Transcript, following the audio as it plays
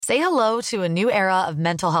Say hello to a new era of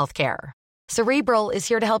mental health care. Cerebral is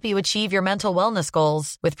here to help you achieve your mental wellness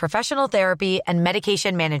goals with professional therapy and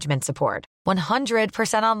medication management support.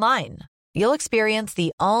 100% online. You'll experience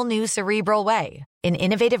the all-new Cerebral Way, an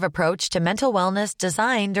innovative approach to mental wellness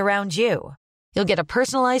designed around you. You'll get a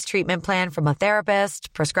personalized treatment plan from a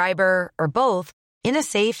therapist, prescriber, or both in a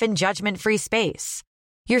safe and judgment-free space.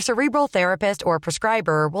 Your Cerebral therapist or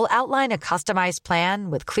prescriber will outline a customized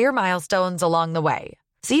plan with clear milestones along the way,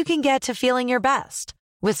 so you can get to feeling your best.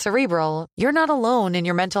 With Cerebral, you're not alone in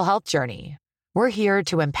your mental health journey. We're here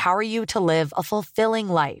to empower you to live a fulfilling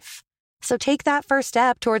life. So take that first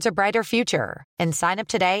step towards a brighter future and sign up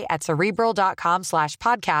today at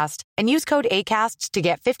Cerebral.com/podcast and use code ACAST to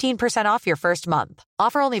get 15% off your first month.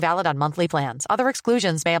 Offer only valid on monthly plans. Other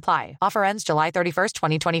exclusions may apply. Offer ends July 31st,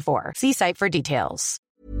 2024. See site for details.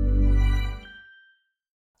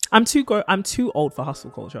 I'm too old for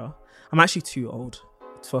hustle culture. I'm actually too old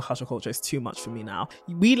for hustle culture. It's too much for me now.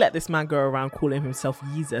 We let this man go around calling himself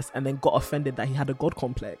Jesus and then got offended that he had a God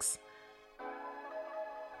complex.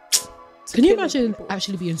 Can you imagine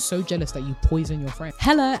actually being so jealous that you poison your friend?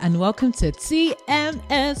 Hello and welcome to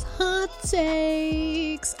TMS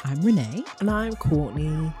Hottakes. I'm Renee. And I'm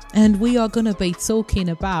Courtney. And we are going to be talking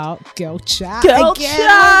about girl chat. Girl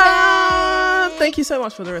chat! Thank you so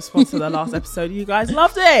much for the response to the last episode. You guys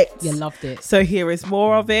loved it. You loved it. So here is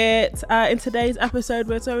more of it. In today's episode,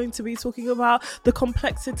 we're going to be talking about the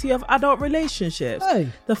complexity of adult relationships. Oh.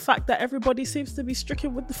 The fact that everybody seems to be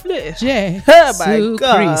stricken with the flu. Yeah. Oh my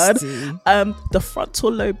God. Christy. The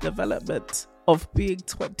frontal lobe development of being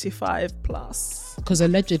 25 plus. Because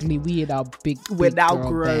allegedly we in our we're now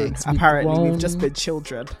grown. Beds. Apparently we've just been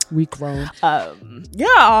children. We grown. Our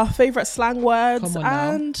favorite slang words and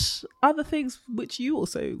now. other things which you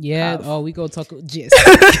also have. Oh, we gonna talk gist.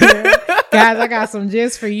 Guys, I got some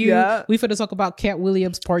gist for you. Yeah. We finna talk about Cat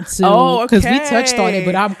Williams part 2. Because we touched on it,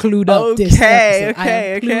 but I'm clued up this episode. I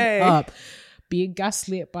am clued up. Being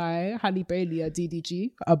gaslit by Halle Bailey at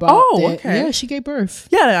DDG about yeah, she gave birth.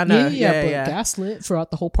 Yeah, I know. Yeah, gaslit throughout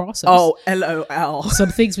the whole process. Oh, LOL.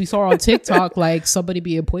 Some things we saw on TikTok, like somebody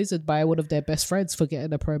being poisoned by one of their best friends for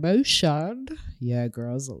getting a promotion. Yeah,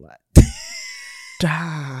 girls, a lot.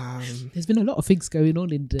 Damn. There's been a lot of things going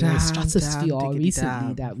on in the stratosphere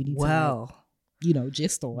recently that we need to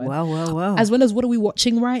gist on. Well. As well as what are we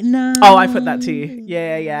watching right now? Oh, I put that to you.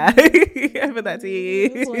 Yeah. I put that to you.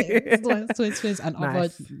 Twins, and other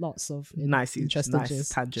lots of interesting,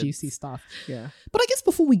 juicy stuff. Yeah. But I guess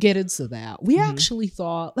before we get into that, we actually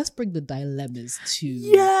thought, let's bring the dilemmas to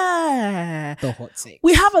the hot takes.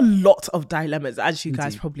 We have a lot of dilemmas. As you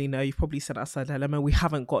guys probably know, you've probably sent us a dilemma. We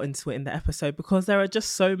haven't got into it in the episode because there are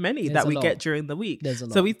just so many that we get during the week.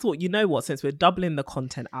 So we thought, you know what, since we're doubling the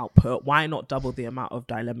content output, why not double the amount of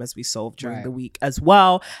dilemmas we solve during the week as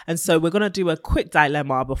well? And so we're going to do a quick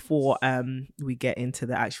dilemma before we get into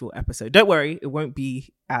the actual episode. Don't worry, it won't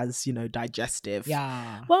be as digestive.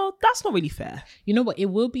 Yeah, well, that's not really fair. You know what, it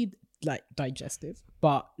will be like digestive,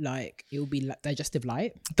 but like it will be like digestive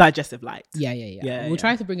light. Yeah. We'll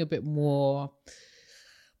try to bring a bit more.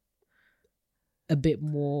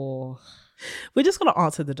 We're just going to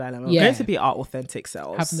answer the dilemma. We're going to be our authentic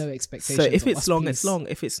selves. Have no expectations. So if it's long, it's long.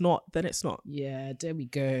 If it's not, then it's not. Yeah, there we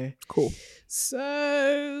go. Cool.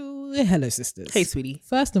 So, hello, sisters. Hey, sweetie.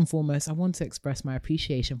 First and foremost, I want to express my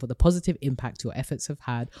appreciation for the positive impact your efforts have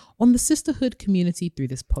had on the sisterhood community through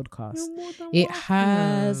this podcast. It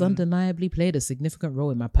has undeniably played a significant role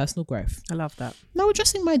in my personal growth. I love that. Now,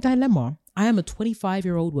 addressing my dilemma, I am a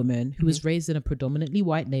 25-year-old woman who was raised in a predominantly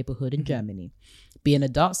white neighborhood in Germany. Being a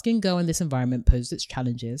dark-skinned girl in this environment posed its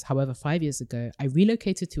challenges. However, 5 years ago, I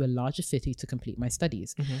relocated to a larger city to complete my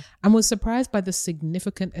studies and was surprised by the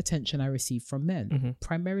significant attention I received from men,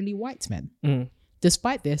 primarily white men.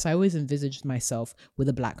 Despite this, I always envisaged myself with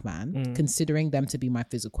a black man, considering them to be my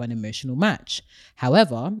physical and emotional match.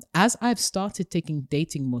 However, as I've started taking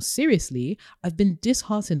dating more seriously, I've been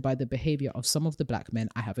disheartened by the behavior of some of the black men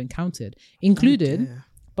I have encountered, including,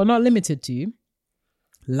 but not limited to,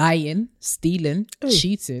 lying, stealing,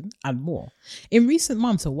 cheating, and more. In recent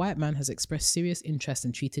months, a white man has expressed serious interest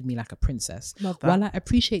and treated me like a princess. While I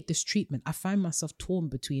appreciate this treatment, I find myself torn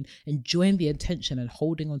between enjoying the attention and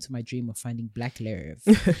holding on to my dream of finding black love.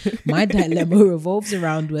 My dilemma revolves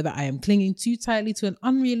around whether I am clinging too tightly to an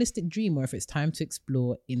unrealistic dream or if it's time to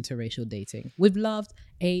explore interracial dating. With love,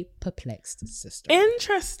 a perplexed sister.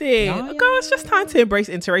 Interesting. Girl, it's just time to embrace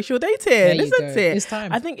interracial dating, isn't it? It's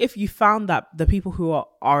time. I think if you found that the people who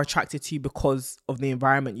are attracted to you because of the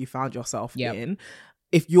environment you found yourself in,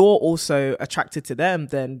 if you're also attracted to them,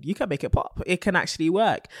 then you can make it pop. It can actually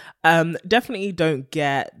work. Definitely don't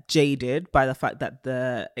get jaded by the fact that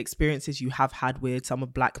the experiences you have had with some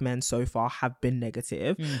of black men so far have been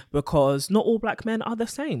negative, because not all black men are the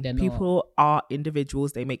same. People are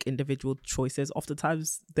individuals. They make individual choices.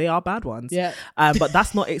 Oftentimes they are bad ones. Yeah. But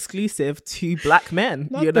that's not exclusive to black men.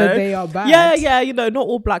 Not that they are bad. Yeah. Not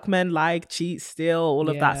all black men cheat, steal, all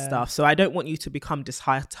of that stuff. So I don't want you to become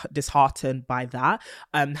disheartened by that.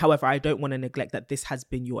 However, I don't want to neglect that this has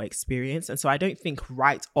been your experience. And so I don't think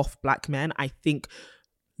write off black men. I think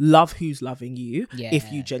love who's loving you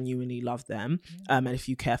if you genuinely love them, and if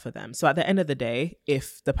you care for them. So at the end of the day,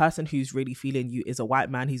 if the person who's really feeling you is a white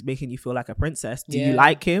man who's making you feel like a princess, do you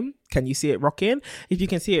like him? Can you see it rocking? If you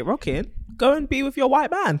can see it rocking, go and be with your white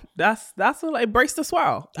man. That's all. Embrace the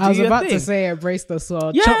swirl. I was about to say embrace the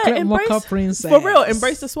swirl. Yeah, chocolate mocha princess. For real,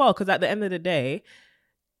 embrace the swirl, because at the end of the day,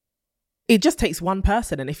 it just takes one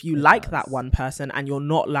person. And if you like that one person and you're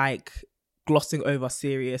not glossing over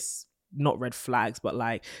serious, not red flags,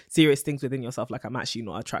 but serious things within yourself, I'm actually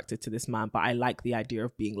not attracted to this man, but I like the idea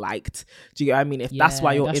of being liked. Do you get what I mean? If that's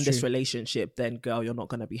why you're in this relationship, then girl, you're not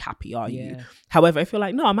going to be happy, are you? However, if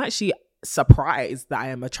you're no, I'm actually surprised that I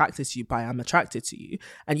am attracted to you, but I am attracted to you,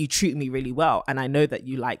 and you treat me really well, and I know that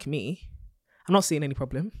you like me, I'm not seeing any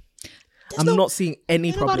problem. I'm not seeing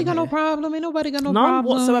any problem. Ain't nobody got no None problem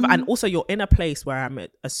whatsoever. And also, you're in a place where I'm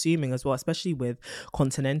assuming as well, especially with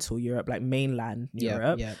continental Europe, mainland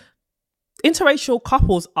Europe. Interracial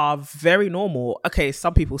couples are very normal. Okay,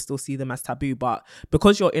 some people still see them as taboo, but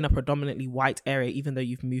because you're in a predominantly white area, even though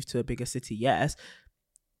you've moved to a bigger city, yes,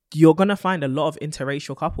 you're going to find a lot of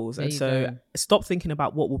interracial couples. And so stop thinking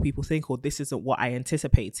about what will people think, or this isn't what I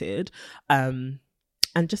anticipated. And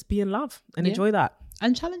just be in love and enjoy that.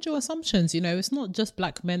 And challenge your assumptions. It's not just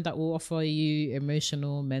black men that will offer you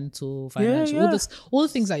emotional, mental, financial, all the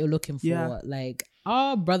things that you're looking for.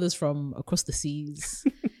 Our brothers from across the seas,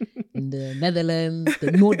 in the Netherlands,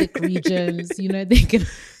 the Nordic regions, they can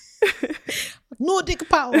Nordic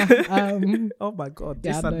power. Oh my God!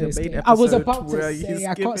 I was about to say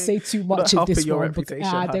I can't say too much in this one because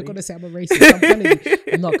they're gonna say I'm a racist. I'm telling you,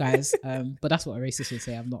 I'm not, guys. But that's what a racist would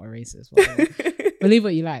say. I'm not a racist. Believe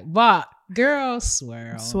what you like, but girl,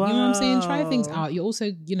 swirl. You know what I'm saying? Try things out. You're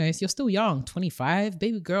also, you're still young, 25,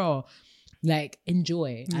 baby girl.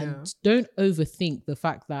 Enjoy and don't overthink the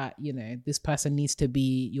fact that this person needs to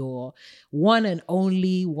be your one and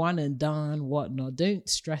only, one and done, whatnot. Don't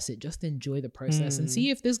stress it. Just enjoy the process and see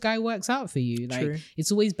if this guy works out for you.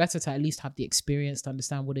 It's always better to at least have the experience to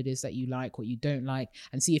understand what it is that you like, what you don't like,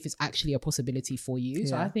 and see if it's actually a possibility for you.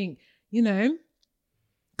 So I think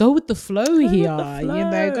go with the flow here. Go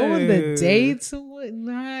on the dates and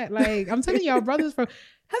whatnot. I'm telling you, our brothers from.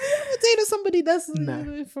 Have you ever dated somebody that's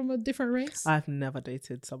from a different race? I've never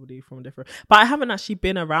dated somebody from a different... But I haven't actually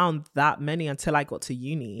been around that many until I got to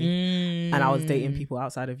uni. And I was dating people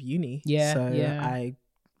outside of uni. I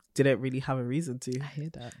didn't really have a reason to. I hear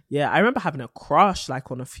that. Yeah, I remember having a crush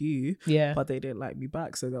on a few. Yeah. But they didn't like me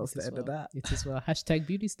back. So that was the end of that. It is well. #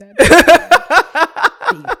 beauty standard.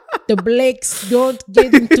 The Blakes don't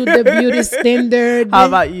get into the beauty standard. How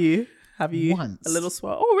about you? Have you once. A little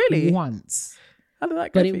swirl? Oh, really? Once. How did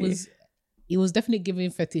that go? But it was definitely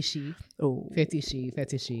giving fetishy. Oh,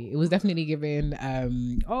 fetishy. It was definitely giving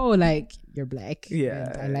you're black.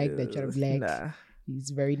 Yeah, and I like that you're black. Nah.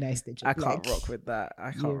 It's very nice that you're black. I can't rock with that.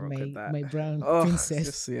 My brown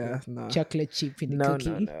princess. Chocolate chip in the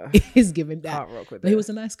cookie. No. Is giving that. Can't rock with but he was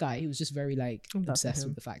a nice guy. He was just very obsessed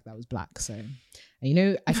with the fact that I was black. So,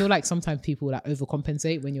 and I feel like sometimes people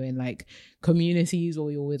overcompensate when you're in communities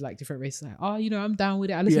or you're with different races. I'm down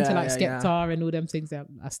with it. I listen to Skepta and all them things.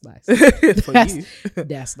 That's nice.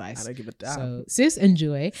 That's nice. I don't give a damn. So sis,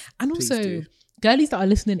 enjoy. And also girlies that are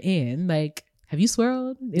listening in, have you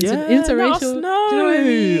swirled? Interracial? Let us know. Do you know what I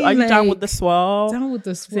mean? Are you down with the swirl? Down with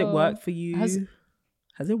the swirl. Does it work for you?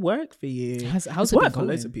 Has it worked for you? How's it worked for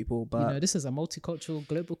loads of people, but this is a multicultural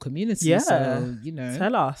global community. Yeah. So,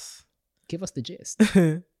 tell us. Give us the gist.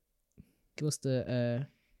 Give us the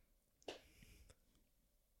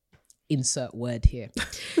insert word here.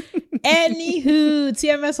 Anywho,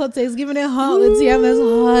 TMS Hottakes, giving it hot with TMS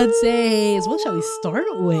Hottakes. What shall we start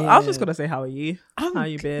with? I was just gonna say, how are you? How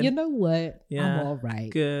you been? You know what? Yeah, I'm all right.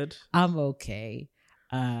 Good. I'm okay.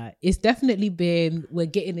 It's definitely been. We're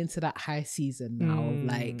getting into that high season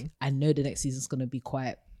now. I know the next season's gonna be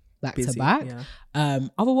quite back to back.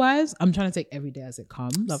 Otherwise, I'm trying to take every day as it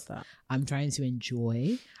comes. Love that. I'm trying to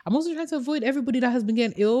enjoy. I'm also trying to avoid everybody that has been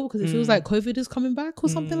getting ill because it feels like COVID is coming back or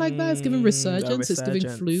something like that. It's giving resurgence. It's giving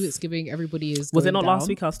flu. It's giving everybody is. Was it not down. Last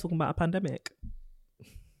week I was talking about a pandemic?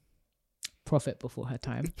 prophet before her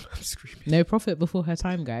time. I'm screaming. No prophet before her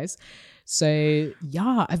time, guys. So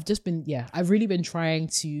yeah, I've really been trying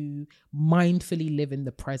to mindfully live in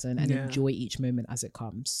the present and enjoy each moment as it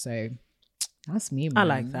comes. So that's me, man. I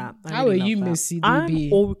like that. How are you, Miss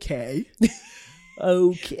CDB? I'm okay.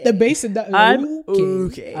 Okay. The bass in that. I'm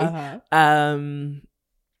okay. Uh-huh.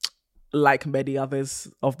 Like many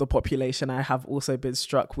others of the population, I have also been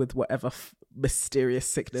struck with whatever mysterious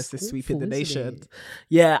sickness is sweeping the nation.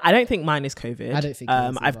 Yeah, I don't think mine is COVID. I don't think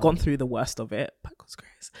it is I've gone through the worst of it, by God's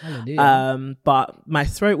grace. Hallelujah. But my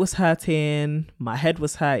throat was hurting, my head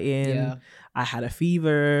was hurting. Yeah. I had a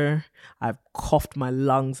fever. I've coughed my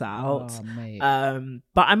lungs out. Oh, mate.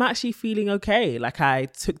 But I'm actually feeling okay. Like, I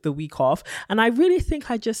took the week off, and I really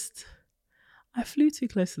think I flew too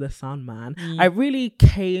close to the sun, man. I really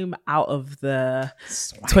came out of the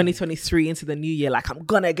 2023 into the new year like, I'm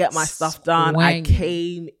gonna get my stuff done. I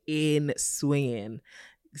came in swinging.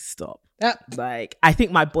 Stop. Like, I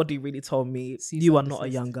think my body really told me, you are not a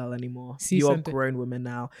young girl anymore. You're a grown woman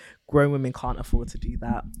now. Grown women can't afford to do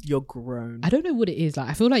that. You're grown. I don't know what it is. Like,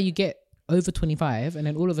 I feel like you get over 25 and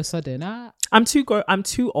then all of a sudden, I'm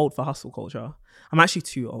too old for hustle culture. I'm actually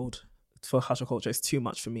too old for hustle culture. It's too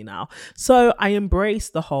much for me now. So I embrace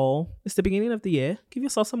the whole, it's the beginning of the year. Give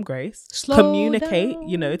yourself some grace. Communicate,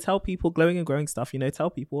 down. Tell people glowing and growing stuff,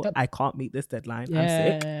 tell people I can't meet this deadline.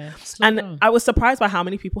 I'm sick. And I was surprised by how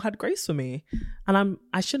many people had grace for me. And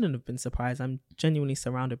I shouldn't have been surprised. I'm genuinely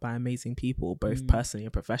surrounded by amazing people, both personally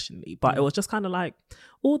and professionally. But it was just kind of like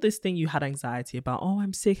all this thing you had anxiety about. Oh,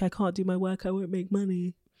 I'm sick. I can't do my work. I won't make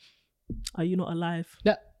money. Are you not alive?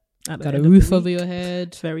 Yeah. Got a roof over your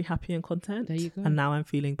head. Very happy and content. There you go. And now I'm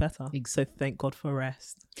feeling better. So thank God for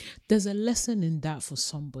rest. There's a lesson in that for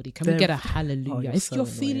somebody. Can we get a hallelujah? If you're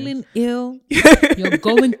feeling ill, you're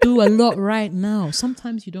going through a lot right now.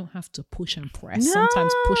 Sometimes you don't have to push and press. No.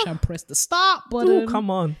 Sometimes push and press the start button. Ooh,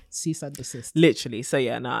 come on. Cease and desist. Literally. So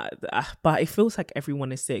yeah, but it feels like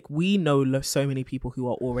everyone is sick. We know so many people who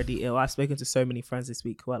are already ill. I've spoken to so many friends this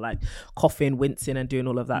week who are like coughing, wincing and doing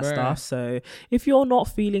all of that stuff. So if you're not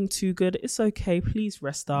feeling too good, it's okay. Please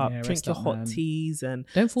rest up. Drink your hot teas and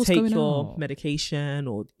don't take your medication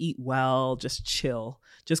or eat well. Just chill.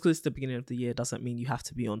 Just because it's the beginning of the year doesn't mean you have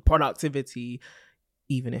to be on productivity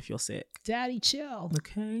even if you're sick. Daddy, chill.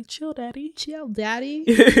 Okay, chill, daddy. Chill, daddy.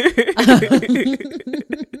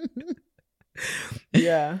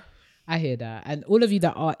 Yeah. I hear that. And all of you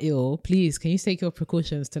that are ill, please, can you take your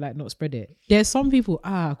precautions to like not spread it? There's some people,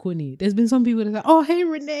 Connie, there's been some people that say, oh, hey,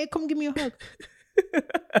 Renee, come give me a hug.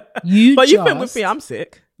 You've been with me, I'm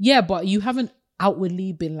sick. Yeah, but you haven't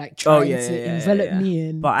outwardly been like trying to envelop me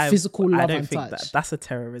in physical love and touch. That's a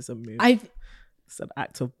terrorism move. It's an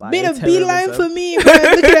act of bioterrorism. Been a beeline for me, bro.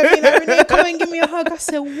 Looking at me like, Renee, come and give me a hug. I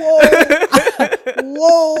said,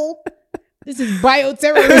 whoa. This is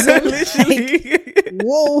bioterrorism. Literally. Like,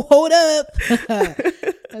 whoa, hold up.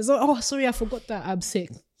 I was like, oh, sorry, I forgot that I'm sick.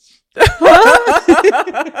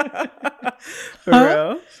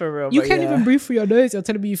 For real. You can't even breathe through your nose. You're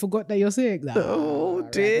telling me you forgot that you're sick. Oh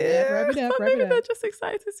dear. Wrap it up. Maybe they're just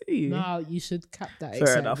excited to see you. No, you should cap that.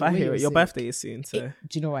 Fair enough. I hear it. Your birthday is soon, so do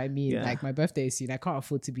you know what I mean? Yeah. Like my birthday is soon. I can't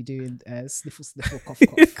afford to be doing sniffle, cough,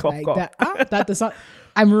 cough. Like cough. That does not.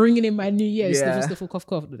 I'm ringing in my new year. Sniffle, cough.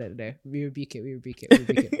 No. We rebuke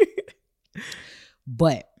it.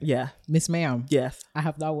 But yeah, Miss Mayam, yes, I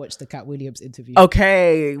have now watched the Cat Williams interview.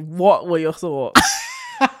 Okay, what were your thoughts?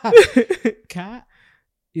 Cat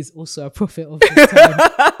is also a prophet of this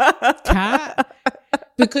time. Cat,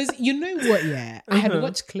 because you know what? Yeah, I had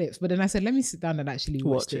watched clips, but then I said, let me sit down and actually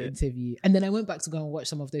watch the interview. And then I went back to go and watch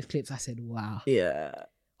some of those clips. I said, wow, yeah.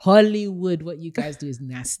 Hollywood, what you guys do is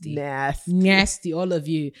nasty. Nasty, all of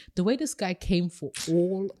you. The way this guy came for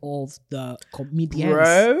all of the comedians.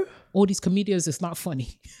 Bro. All these comedians, it's not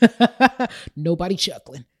funny. Nobody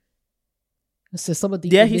chuckling. So some of the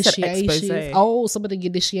initiations. Some of the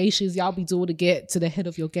initiations y'all be doing to get to the head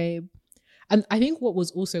of your game. And I think what was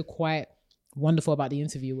also quite wonderful about the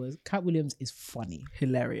interview was Cat Williams is funny.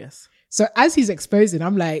 Hilarious. So as he's exposing,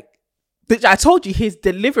 I'm like... I told you his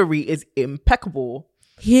delivery is impeccable.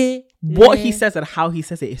 What he says and how he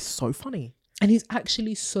says it is so funny. And he's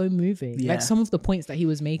actually so moving. Yeah. Like some of the points that he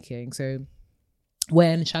was making. So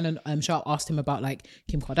when Shannon Sharp asked him about like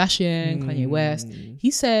Kim Kardashian, Kanye West,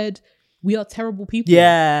 he said, we are terrible people.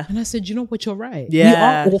 Yeah. And I said, you know what, you're right. Yeah. We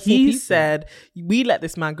are awful people. He said, we let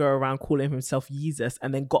this man go around calling himself Jesus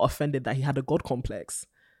and then got offended that he had a God complex.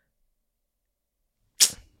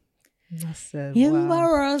 I said,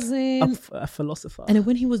 embarrassing. Wow. A philosopher. And then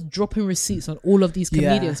when he was dropping receipts on all of these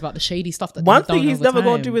comedians about the shady stuff that one thing he's never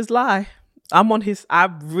going to do is lie. I'm on his. I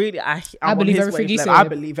believe everything he said. I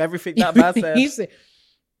believe everything that man said.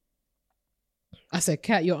 I said,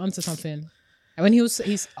 Kat, you're onto something. And when he was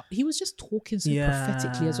just talking so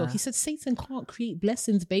prophetically as well. He said, Satan can't create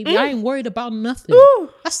blessings, baby. I ain't worried about nothing.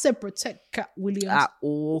 I said, protect Cat Williams at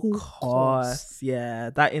all costs. Yeah,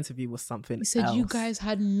 that interview was something. He said, you guys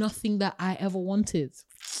had nothing that I ever wanted.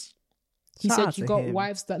 He said, you got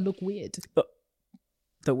wives that look weird.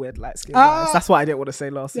 The weird light skin wives. That's what I didn't want to say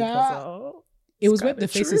last week. It was when the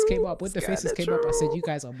faces came up. When the faces came up, I said, you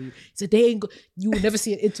guys are weird. He said, you will never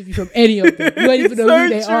see an interview from any of them. You don't even know who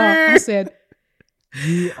they are. I said,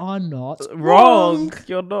 you are not wrong.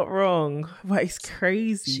 You're not wrong. But it's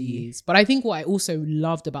crazy. Jeez. But I think what I also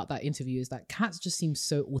loved about that interview is that Kat's just seems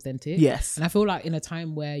so authentic. Yes. And I feel like in a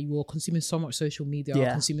time where you are consuming so much social media,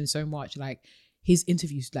 consuming so much, like his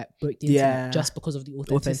interviews like broke the internet just because of the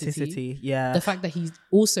authenticity. Yeah. The fact that he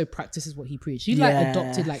also practices what he preached. He like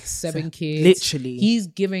adopted like 7 kids. Literally. He's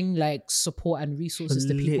giving like support and resources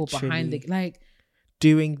to people behind it. Like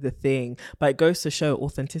doing the thing. But it goes to show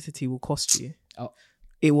authenticity will cost you.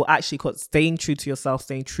 It will actually cost. Staying true to yourself,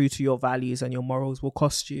 staying true to your values and your morals will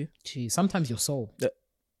cost you. Geez, sometimes your soul.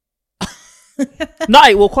 No,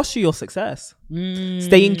 it will cost you your success.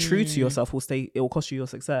 Staying true to yourself it will cost you your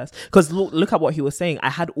success. Because look at what he was saying. I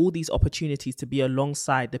had all these opportunities to be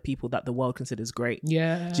alongside the people that the world considers great.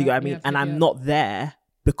 Yeah. Do you get what I mean? And I'm not there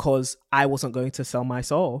because I wasn't going to sell my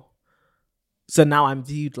soul. So now I'm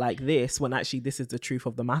viewed like this when actually this is the truth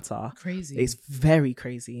of the matter. Crazy. It's very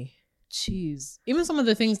crazy. Jeez. Even some of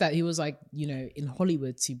the things that he was like, you know, in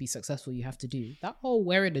Hollywood to be successful, you have to do. That whole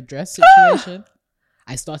wearing a dress situation.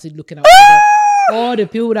 I started looking at all the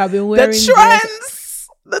people that have been wearing the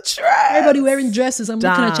trends. Everybody wearing dresses. I'm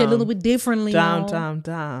looking at you a little bit differently. Down.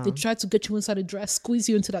 They tried to get you inside a dress, squeeze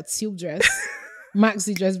you into that silk dress.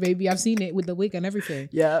 Maxi dress, baby. I've seen it with the wig and everything.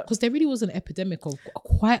 Yeah. Because there really was an epidemic of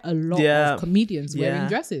quite a lot of comedians wearing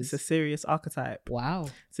dresses. It's a serious archetype. Wow.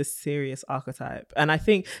 It's a serious archetype. And I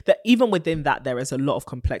think that even within that, there is a lot of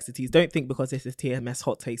complexities. Don't think because this is TMS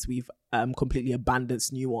Hottakes, we've completely abandoned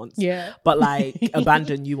nuance. Yeah. But like,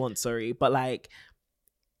 abandoned nuance, sorry. But like,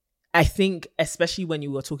 I think especially when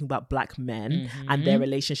you were talking about Black men and their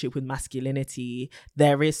relationship with masculinity,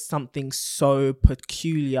 there is something so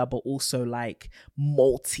peculiar but also like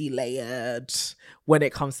multi-layered when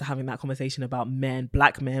it comes to having that conversation about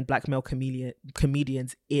black male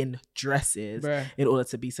comedians in dresses in order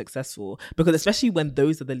to be successful. Because especially when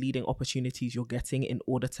those are the leading opportunities you're getting in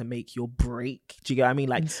order to make your break. Do you get what I mean?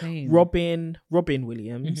 Like insane. Robin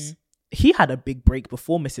Williams, he had a big break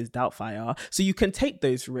before Mrs. Doubtfire. So you can take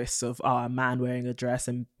those risks of a man wearing a dress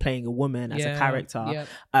and playing a woman as a character. Yep.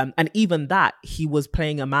 And even that, he was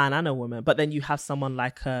playing a man and a woman. But then you have someone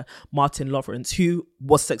like Martin Lawrence, who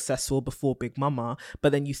was successful before Big Mama.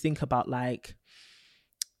 But then you think about like,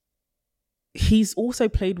 he's also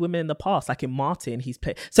played women in the past. Like in Martin, he's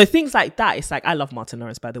played. So things like that, it's like, I love Martin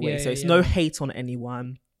Lawrence, by the way. So it's no hate on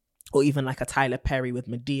anyone. Or even like a Tyler Perry with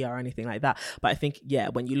Medea or anything like that. But I think,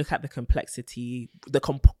 when you look at the complexity, the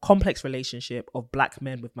complex relationship of Black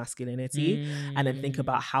men with masculinity, and then think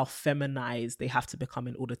about how feminized they have to become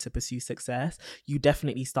in order to pursue success, you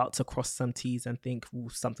definitely start to cross some T's and think,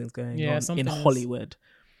 something's going on in Hollywood.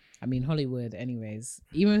 I mean, Hollywood anyways.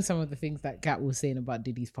 Even some of the things that Kat was saying about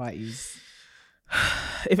Diddy's parties.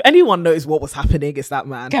 If anyone knows what was happening, it's that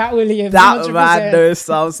man. Cat Williams. That 100%. Man knows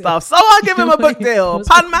some stuff. Someone give him a book deal.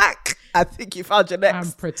 Pan Mac, I think you found your next.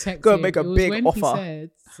 I'm protected. Go and make a big offer. He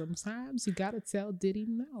said, sometimes you gotta tell Diddy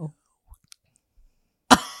no.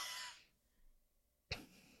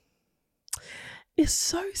 It's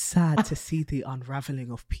so sad to see the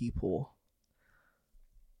unraveling of people.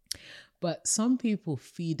 But some people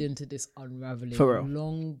feed into this unraveling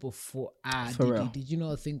long before did you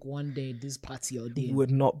not think one day this party or day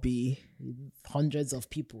would not be hundreds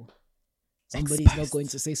of people? Somebody's not going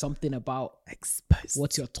to say something about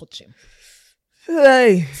what you're touching.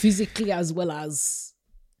 Hey. Physically as well as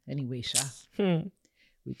anyway, Sha.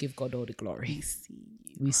 We give God all the glory.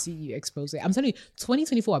 We see you expose it. I'm telling you,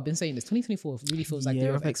 2024, I've been saying this, 2024 really feels like the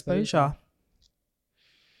year of exposure.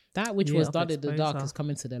 That which was done in the dark is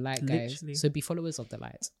coming to the light, guys. Literally. So be followers of the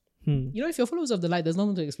light. You know, if you're followers of the light, there's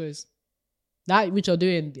nothing to expose. That which you're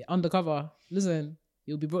doing undercover, listen,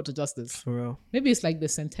 you'll be brought to justice. For real. Maybe it's like the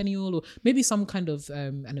centennial, or maybe some kind of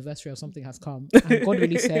anniversary or something has come. And God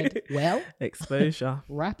really said, well, exposure.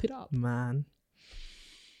 Wrap it up. Man.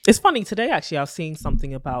 It's funny, today actually I was seeing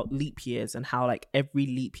something about leap years and how like every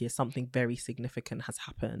leap year something very significant has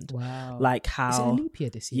happened. Wow. Like how... Is it a leap year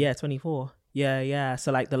this year? Yeah, 24. Yeah.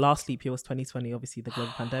 So like the last leap year was 2020, obviously the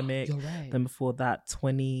global pandemic. You're right. Then before that,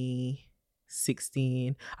 2016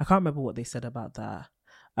 16. I can't remember what they said about that.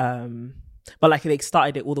 But like they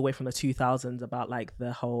started it all the way from the 2000s about like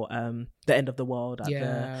the whole the end of the world at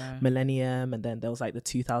the millennium, and then there was like the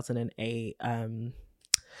 2008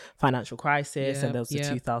 financial crisis, and there was the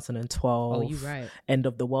 2012 end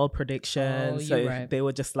of the world prediction. So they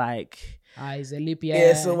were just like, it's a leap year.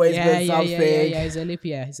 It's always been something. It's a leap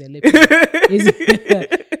year. It's a leap year.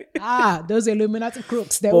 Those Illuminati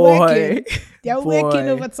crooks, they're working. They're working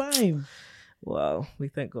over time. Well, we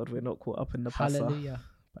thank God we're not caught up in the passer. Hallelujah.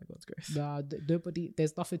 By God's grace. No, nobody,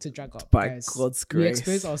 there's nothing to drag up. By guys. God's grace. We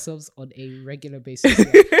expose ourselves on a regular basis.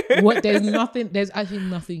 There's actually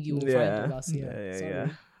nothing you will find with us here.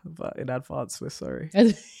 Yeah. But in advance, we're sorry.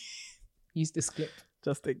 Use this clip.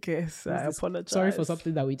 Just in case. I apologize. Sorry for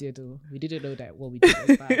something that we did. We didn't know that what we did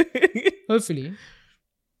was bad. Hopefully.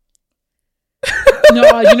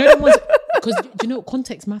 No, you know the ones, because you know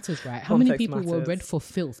context matters, right? How many people were read for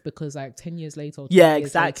filth because like 10 years later?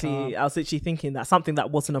 Exactly. Later, I was literally thinking that something that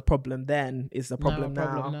wasn't a problem then is a problem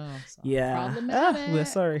now. So we're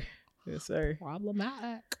sorry.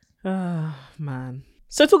 Problematic. Oh man.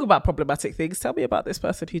 So talk about problematic things. Tell me about this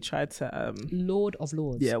person who tried to Lord of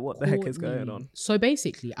Lords. Yeah, what the heck is going on? So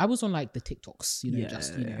basically, I was on like the TikToks,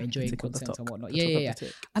 enjoying content and whatnot. Yeah.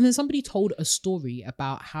 And then somebody told a story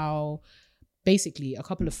about how basically a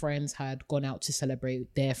couple of friends had gone out to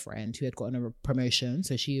celebrate their friend who had gotten a promotion.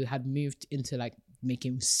 So she had moved into like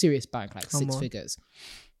making serious bank, like six figures.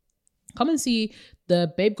 Come and see,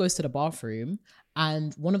 the babe goes to the bathroom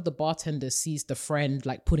and one of the bartenders sees the friend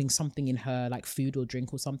like putting something in her like food or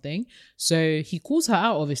drink or something. So he calls her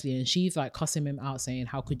out obviously, and she's like cussing him out saying,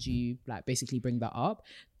 how could you like basically bring that up?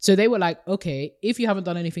 So they were like, okay, if you haven't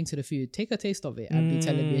done anything to the food, take a taste of it and be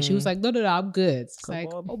telling me. And she was like, no, I'm good. It's like,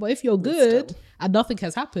 but if you're good and nothing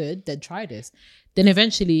has happened, then try this. Then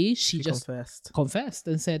eventually she just confessed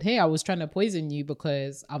and said, hey, I was trying to poison you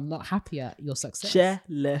because I'm not happy at your success.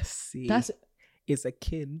 Jealousy is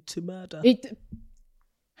akin to murder.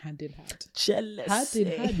 Hand in hand. Jealousy hand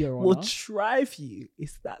in hand, Your Honor, will drive you.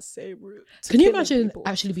 It's that same route. Can you imagine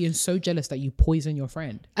actually being so jealous that you poison your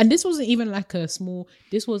friend? And this wasn't even like this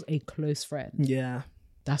was a close friend. Yeah.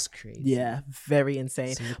 That's crazy. Yeah, very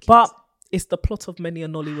insane. But it's the plot of many a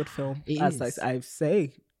Nollywood film. As I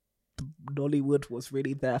say, Nollywood was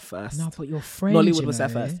really there first. No, but your friend, Nollywood was there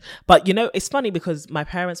first. But it's funny because my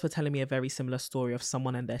parents were telling me a very similar story of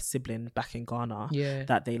someone and their sibling back in Ghana. Yeah.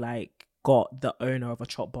 That they like got the owner of a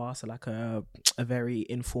chop bar, so like a very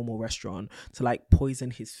informal restaurant, to like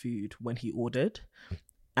poison his food when he ordered,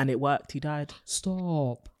 and it worked. He died.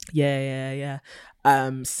 Stop. Yeah.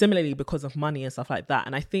 Similarly, because of money and stuff like that.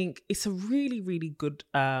 And I think it's a really, really good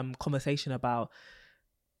conversation about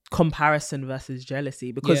comparison versus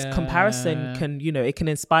jealousy, because comparison can, it can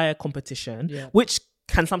inspire competition, which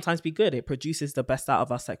can sometimes be good. It produces the best out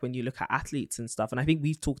of us, like when you look at athletes and stuff. And I think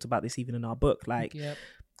we've talked about this even in our book, like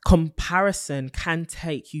comparison can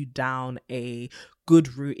take you down a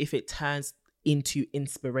good route if it turns into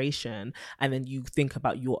inspiration and then you think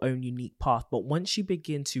about your own unique path. But once you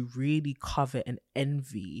begin to really covet and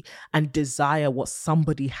envy and desire what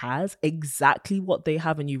somebody has, exactly what they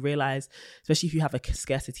have, and you realize, especially if you have a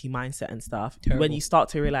scarcity mindset and stuff, when you start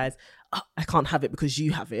to realize, I can't have it because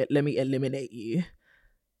you have it, let me eliminate you,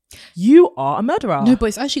 you are a murderer. No, but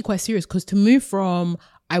it's actually quite serious, because to move from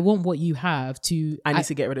I want what you have to I need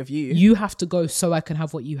to get rid of you, you have to go so I can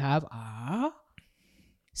have what you have.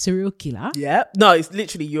 Serial killer. Yeah. No, it's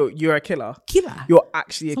literally you're a killer. You're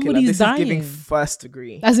actually a killer. This is giving first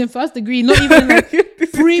degree. As in first degree, not even like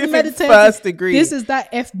premeditated. First degree. This is that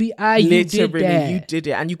FBI. Literally, you did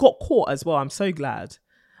it, and you got caught as well. I'm so glad.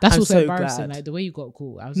 That's also embarrassing. Like the way you got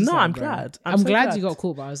caught. I'm glad. I'm glad you got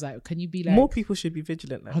caught, but I was like, can you be like, more people should be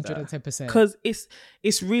vigilant like 110%. Because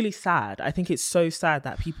it's really sad. I think it's so sad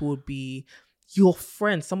that people would be your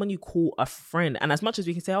friend, someone you call a friend. And as much as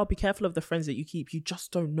we can say, be careful of the friends that you keep, you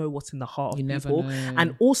just don't know what's in the heart of people. Never know.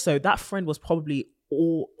 And also that friend was probably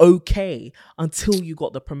all okay until you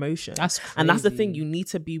got the promotion. That's crazy. And that's the thing, you need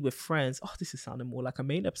to be with friends. This is sounding more like a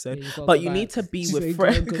main episode, but you need to be with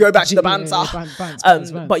friends. Go back to the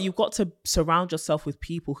banter. But you've got to surround yourself with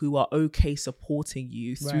people who are okay supporting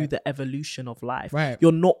you through the evolution of life.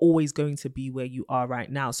 You're not always going to be where you are right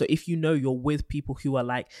now. So if you know you're with people who are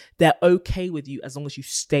like, they're okay with you as long as you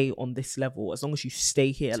stay on this level, as long as you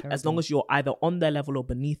stay here, as long as you're either on their level or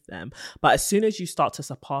beneath them. But as soon as you start to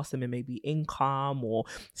surpass them in maybe income or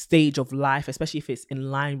stage of life, especially if it's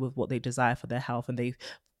in line with what they desire for their health and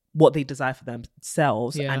what they desire for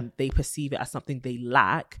themselves, and they perceive it as something they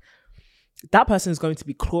lack, that person is going to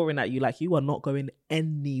be clawing at you like you are not going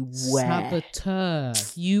anywhere. Saboteur.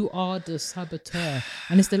 You are the saboteur.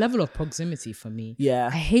 And it's the level of proximity for me. Yeah.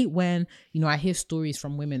 I hate when, I hear stories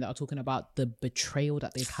from women that are talking about the betrayal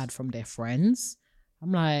that they've had from their friends.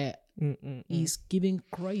 I'm like, he's giving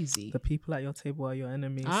crazy. The people at your table are your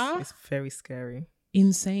enemies. It's very scary.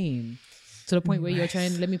 Insane. To the point where you're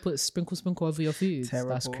trying, let me put sprinkle over your food. Terrible.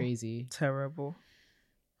 That's crazy. Terrible.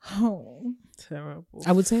 Oh, terrible.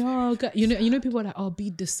 I would say, God, people are like, be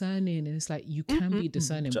discerning, and it's like you can be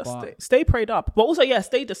discerning, but stay prayed up. But also,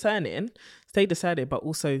 stay discerning, but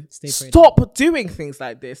also stop doing things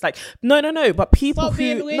like this. Like, no. But people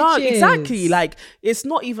exactly. Like, it's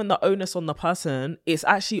not even the onus on the person. It's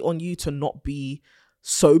actually on you to not be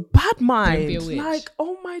so bad mind. Don't be a witch. Like,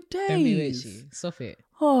 oh my days. Don't be witchy. Stop it.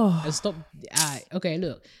 And stop. Okay,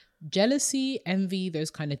 look. Jealousy, envy,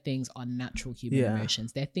 those kind of things are natural human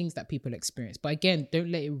emotions. They're things that people experience. But again,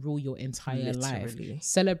 don't let it rule your entire life.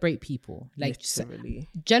 Celebrate people. Like,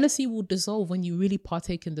 jealousy will dissolve when you really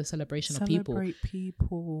partake in the celebration of people. Celebrate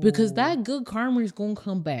people. Because that good karma is going to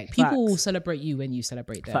come back. People will celebrate you when you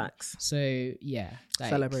celebrate them. Facts. So, yeah.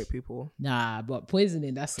 Like, celebrate people. Nah, but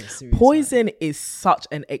poisoning, that's a serious Poison is such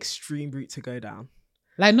an extreme route to go down.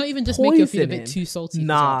 Like, not even just make you feel a bit too salty,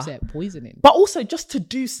 upset. Poisoning. But also just to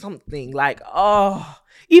do something, like,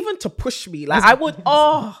 even to push me, like, I would,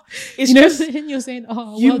 it's you're saying,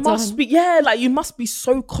 you must be, you must be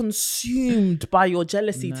so consumed by your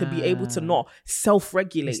jealousy to be able to not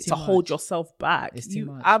self-regulate, to hold yourself back.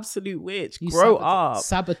 You absolute witch. Grow up.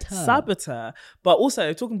 Saboteur. But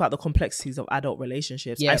also, talking about the complexities of adult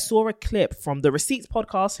relationships, I saw a clip from the Receipts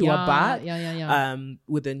podcast, who are back,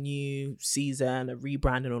 with a new season, a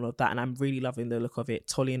rebrand and all of that, and I'm really loving the look of it.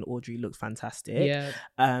 Tolly and Audrey look fantastic.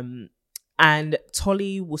 And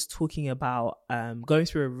Tolly was talking about going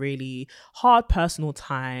through a really hard personal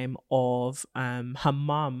time of her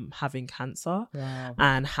mum having cancer. Wow.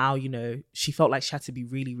 And how, she felt like she had to be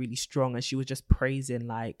really, really strong, and she was just praising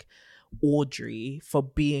like Audrey for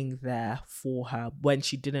being there for her when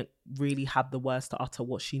she didn't really have the words to utter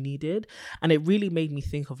what she needed. And it really made me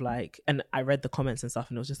think of like, and I read the comments and stuff,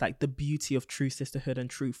 and it was just like the beauty of true sisterhood and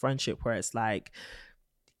true friendship, where it's like,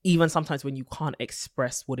 even sometimes when you can't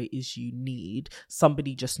express what it is you need,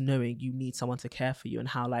 somebody just knowing you need someone to care for you. And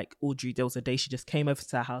how like Audrey, there was a day she just came over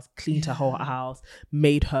to her house, cleaned her whole house,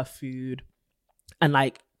 made her food, and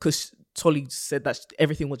like, because Tolly said that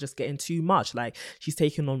everything was just getting too much, like she's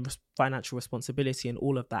taking on financial responsibility and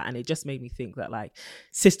all of that. And it just made me think that like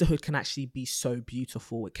sisterhood can actually be so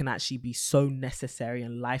beautiful. It can actually be so necessary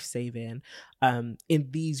and life-saving in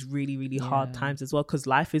these really, really hard times as well, because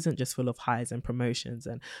life isn't just full of highs and promotions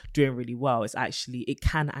and doing really well. It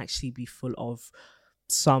can actually be full of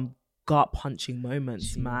some gut punching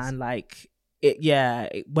moments. Jeez. Man, like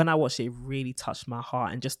when I watched it, it really touched my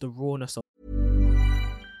heart, and just the rawness of.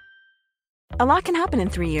 A lot can happen in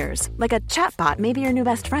 3 years, like a chatbot may be your new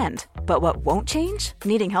best friend. But what won't change?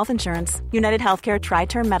 Needing health insurance. United Healthcare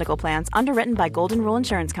Tri-Term Medical Plans, underwritten by Golden Rule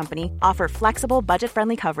Insurance Company, offer flexible,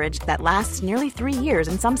 budget-friendly coverage that lasts nearly 3 years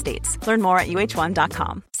in some states. Learn more at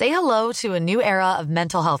uh1.com. Say hello to a new era of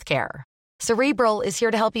mental health care. Cerebral is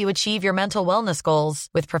here to help you achieve your mental wellness goals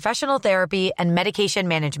with professional therapy and medication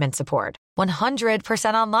management support.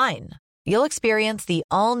 100% online. You'll experience the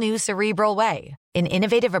all-new Cerebral Way, an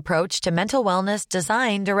innovative approach to mental wellness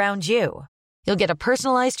designed around you. You'll get a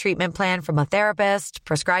personalized treatment plan from a therapist,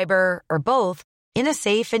 prescriber, or both in a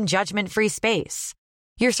safe and judgment-free space.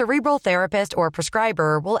 Your Cerebral therapist or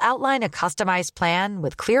prescriber will outline a customized plan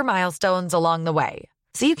with clear milestones along the way,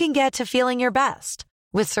 so you can get to feeling your best.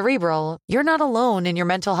 With Cerebral, you're not alone in your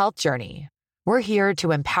mental health journey. We're here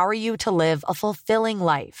to empower you to live a fulfilling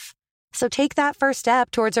life. So take that first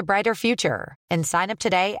step towards a brighter future and sign up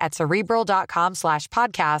today at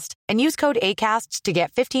Cerebral.com/podcast and use code ACAST to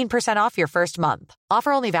get 15% off your first month.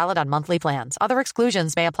 Offer only valid on monthly plans. Other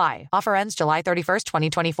exclusions may apply. Offer ends July 31st,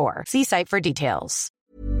 2024. See site for details.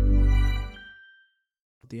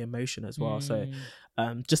 The emotion as well. So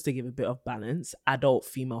just to give a bit of balance, adult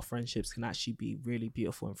female friendships can actually be really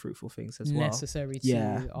beautiful and fruitful things as well. Necessary too.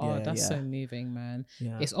 That's so moving, man.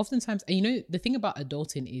 It's oftentimes, and the thing about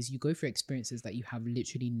adulting is you go through experiences that you have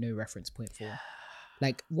literally no reference point for.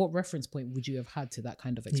 Like, what reference point would you have had to that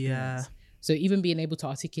kind of experience? So even being able to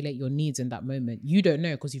articulate your needs in that moment, you don't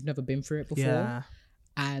know because you've never been through it before.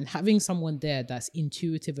 And having someone there that's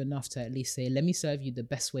intuitive enough to at least say, let me serve you the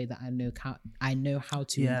best way that I know how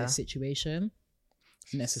to in this situation.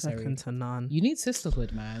 Necessary. Second to none. You need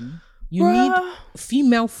sisterhood, man. You need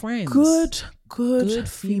female friends. Good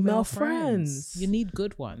female friends. You need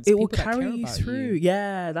good ones. It will carry you through.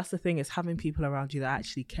 Yeah, that's the thing. It's having people around you that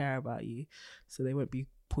actually care about you, so they won't be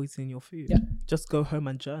poisoning your food. Yeah. Just go home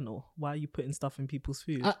and journal. Why are you putting stuff in people's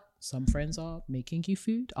food? Some friends are making you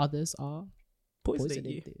food. Others are poisoning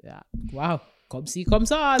you. Yeah. Wow. Come see, come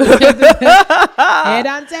saw. Head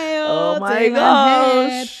and tail. Oh my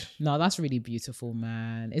gosh. No, that's really beautiful,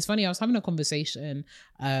 man. It's funny. I was having a conversation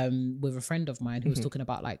with a friend of mine who was talking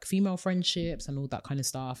about like female friendships and all that kind of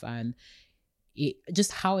stuff, and it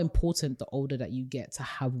just how important the older that you get to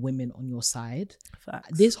have women on your side.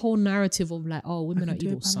 Facts. This whole narrative of like, oh, women are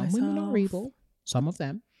evil. Some women are evil. Some of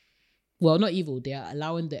them. Well, not evil. They are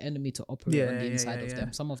allowing the enemy to operate on the inside of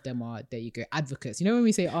them. Some of them are, there you go, advocates. You know when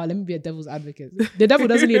we say, oh, let me be a devil's advocate. The devil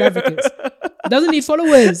doesn't need advocates. He doesn't need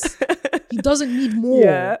followers. He doesn't need more.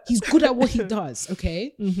 Yeah. He's good at what he does.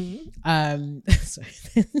 Okay. Sorry.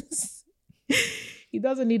 He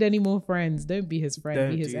doesn't need any more friends. Don't be his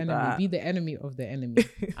friend. Be his enemy. That. Be the enemy of the enemy.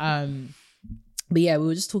 But yeah, we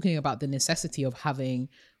were just talking about the necessity of having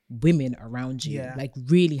women around you, like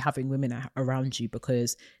really having women around you,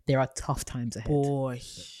 because there are tough times ahead. Boy,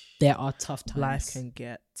 there are tough times. Life can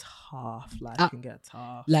get tough.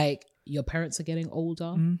 Like your parents are getting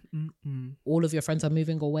older. All of your friends are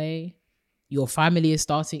moving away. Your family is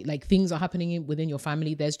starting, like things are happening within your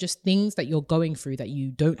family. There's just things that you're going through that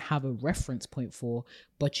you don't have a reference point for,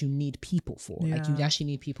 but you need people for. Like you actually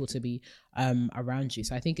need people to be around you.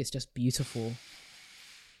 So I think it's just beautiful.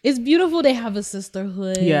 It's beautiful they have a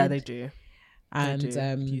sisterhood. Yeah, they do. And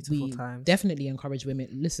we times. Definitely encourage women.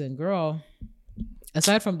 Listen, girl,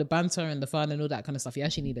 aside from the banter and the fun and all that kind of stuff, you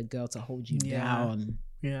actually need a girl to hold you down.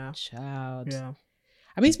 Yeah. Child. Yeah.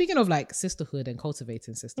 I mean, speaking of like sisterhood and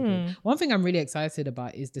cultivating sisterhood, one thing I'm really excited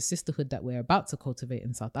about is the sisterhood that we're about to cultivate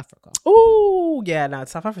in South Africa. Oh, yeah. No,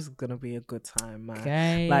 South Africa's going to be a good time, man.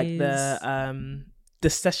 Guys. Like the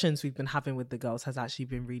sessions we've been having with the girls has actually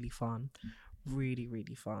been really fun. Really,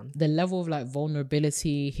 really fun. The level of like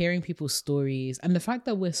vulnerability, hearing people's stories, and the fact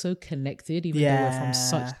that we're so connected, even though we're from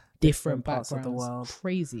such different parts backgrounds. Of the world.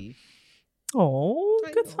 Crazy. Oh,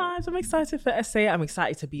 good times. I'm excited for SA. I'm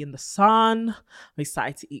excited to be in the sun. I'm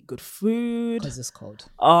excited to eat good food. Because it's cold.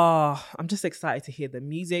 Oh, I'm just excited to hear the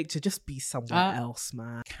music, to just be somewhere else,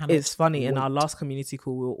 man. It's funny, in our last community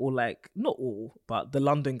call, we were all like, not all, but the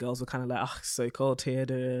London girls were kind of like, oh, it's so cold here.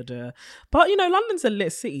 But, you know, London's a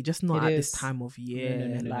lit city, just not at this time of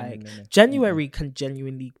year. No. January can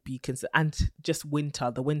genuinely be considered, and just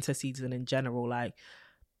the winter season in general, like,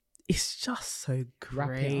 it's just so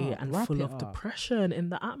grey and full of depression in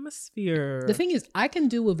the atmosphere. The thing is, I can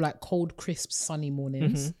deal with like cold, crisp, sunny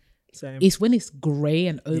mornings. Same. It's when it's grey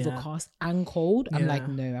and overcast and cold. I'm like,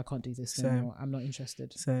 no, I can't do this anymore. I'm not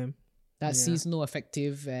interested. Same. That seasonal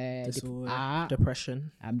affective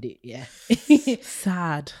depression.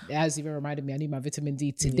 Sad. It has even reminded me I need my vitamin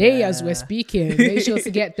D today as we're speaking. Make sure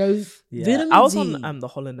to get those vitamin D. I was on the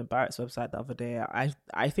Holland and Barrett's website the other day.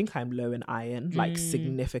 I think I'm low in iron, like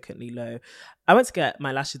significantly low. I went to get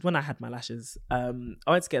my lashes when I had my lashes. I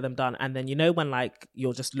went to get them done, and then you know when like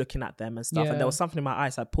you're just looking at them and stuff, and there was something in my eye,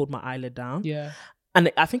 so I pulled my eyelid down. Yeah. And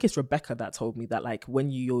I think it's Rebecca that told me that like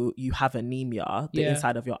when you have anemia, the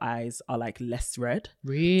inside of your eyes are like less red.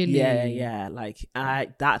 Really? Yeah. Like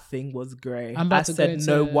that thing was grey. I said,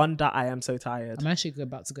 no wonder I am so tired. I'm actually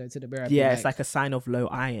about to go to the mirror. Yeah, it's like a sign of low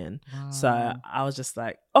iron. Wow. So I was just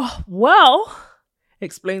like, oh, well,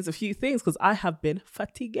 explains a few things, because I have been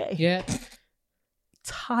fatigued. Yeah.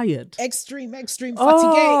 Tired. Extreme fatigue.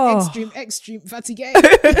 Extreme fatigue.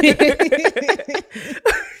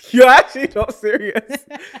 You're actually not serious.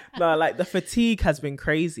 No, like the fatigue has been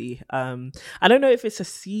crazy. I don't know if it's a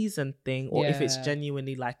season thing or if it's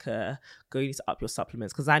genuinely like going to up your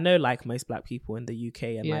supplements, because I know like most Black people in the UK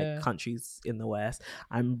and like countries in the West,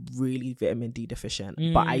 I'm really vitamin D deficient,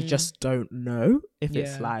 but I just don't know if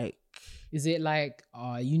it's like, is it like,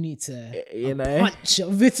 oh, you need to punch your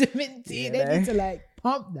vitamin D? They need to like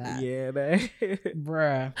pump that. Yeah,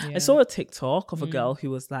 bruh. Yeah. I saw a TikTok of a girl who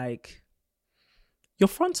was like, your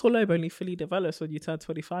frontal lobe only fully develops when you turn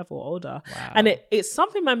 25 or older. Wow. And it's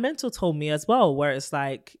something my mentor told me as well, where it's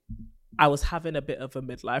like, I was having a bit of a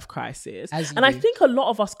midlife crisis. And I think a lot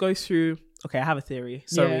of us go through, okay, I have a theory.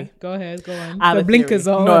 Sorry. Yeah, go ahead, go on. The blinkers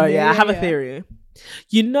on. No, I have a theory.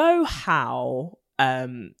 You know how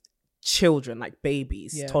children, like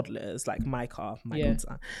babies, toddlers, like Micah, my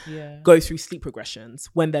godson, go through sleep regressions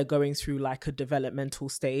when they're going through like a developmental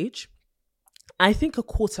stage? I think a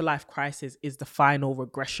quarter life crisis is the final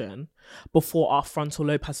regression before our frontal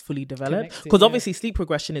lobe has fully developed. Because obviously sleep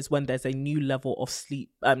regression is when there's a new level of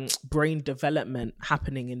sleep, brain development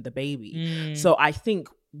happening in the baby. So I think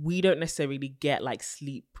we don't necessarily get like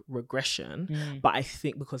sleep regression, but I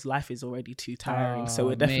think because life is already too tiring, so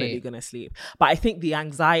we're definitely going to sleep. But I think the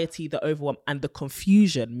anxiety, the overwhelm, and the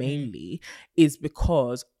confusion mainly is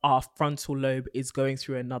because our frontal lobe is going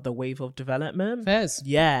through another wave of development. Fairs.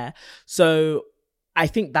 Yeah. So I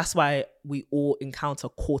think that's why we all encounter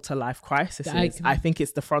quarter life crises. I think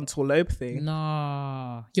it's the frontal lobe thing.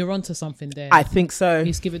 Nah, you're onto something there. I think so.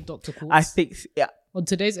 He's given Dr. Courtney. I think, yeah. On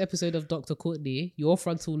today's episode of Dr. Courtney, your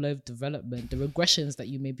frontal lobe development, the regressions that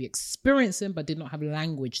you may be experiencing but did not have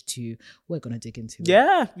language to, we're going to dig into it.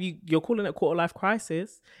 Yeah, you're calling it quarter life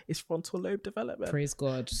crisis. It's frontal lobe development. Praise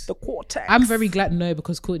God. The cortex. I'm very glad, no,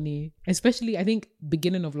 because Courtney, especially I think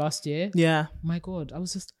beginning of last year. Yeah. My God, I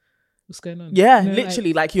was just, what's going on? Yeah,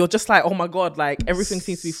 literally, like you're just like, oh my God, like everything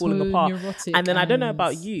seems to be falling apart. And then I don't know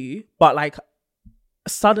about you, but like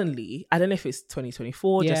suddenly, I don't know if it's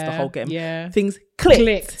 2024, just the whole game, things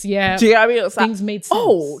clicked. Yeah. Do you know what I mean? It's things like, made sense.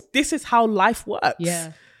 Oh, this is how life works.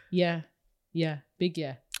 Yeah. Big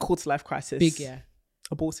yeah. Quarter life crisis. Big yeah.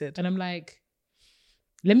 Aborted. And I'm like,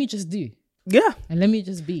 let me just do. Yeah. And let me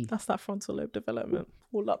just be. That's that frontal lobe development.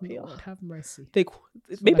 All up here. Lord have mercy.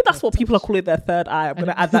 Maybe that's what people are calling their third eye. I'm going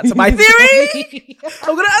to add that to my theory.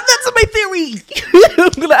 I'm going to add that to my theory. I'm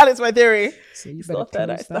going to add it to my theory. So you it's better not third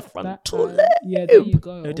eye, it's the frontal lobe. Yeah, there you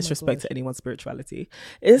go. No disrespect to anyone's spirituality.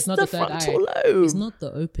 It's not the frontal lobe. It's not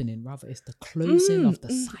the opening, rather it's the closing of the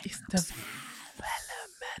synapse. It's development,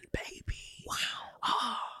 baby. Wow.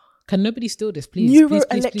 Oh. Can nobody steal this, please?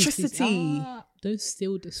 Neuroelectricity. Don't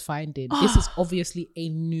steal this finding. This is obviously a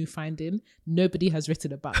new finding. Nobody has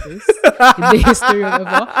written about this in the history of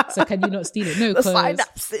ever. So can you not steal it? No, the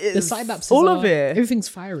synapses. All of it. Everything's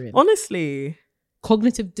firing. Honestly.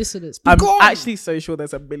 Cognitive dissonance. I'm actually so sure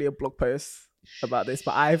there's a million blog posts about this,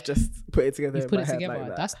 but I've just put it together. You've put it together. Like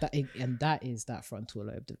that. That's that, and that is that frontal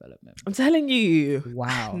lobe development. I'm telling you.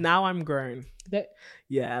 Wow. Now I'm grown.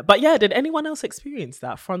 Yeah, but yeah, did anyone else experience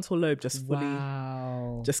that frontal lobe just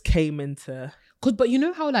fully just came into? But you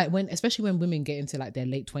know how like especially when women get into like their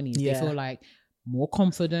late 20s, they feel like more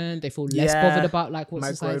confident, they feel less bothered about like what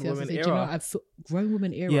society has to say. Do you know, I feel grown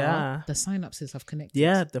woman era, the synapses have connected.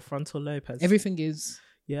 Yeah, the frontal lobe has. Everything is.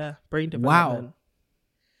 Yeah, brain development. Wow.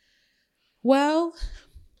 Well,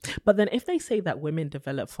 but then if they say that women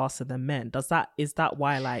develop faster than men, is that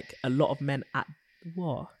why like a lot of men at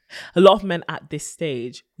this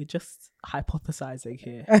stage, we're just hypothesizing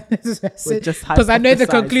here. Because I know the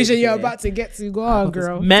conclusion you're about to get to. Go on,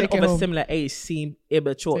 girl. Men of a similar age seem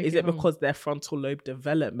immature. Is it because their frontal lobe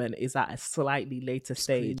development is at a slightly later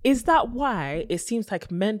stage? Is that why it seems like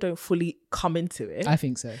men don't fully come into it? I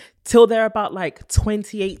think so. Till they're about like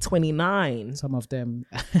 28, 29. Some of them.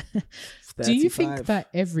 Do you think that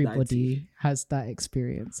everybody 90 has that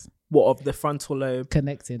experience? What, of the frontal lobe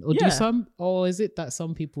connecting? Or is it that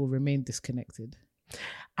some people remain disconnected?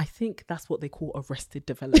 I think that's what they call arrested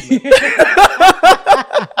development.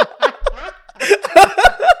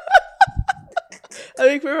 I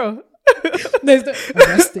think we're wrong. There's the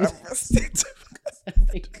arrested.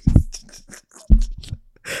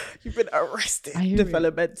 You've been arrested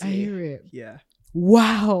developmentally. I hear it. Yeah.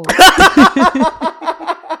 Wow.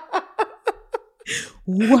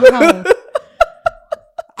 Wow.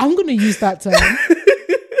 I'm going to use that term.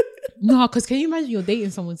 No, because can you imagine you're dating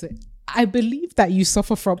someone say, I believe that you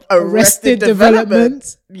suffer from arrested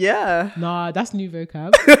development. Yeah. Nah, that's new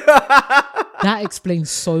vocab. That explains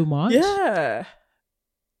so much. Yeah.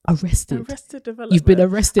 Arrested development. You've been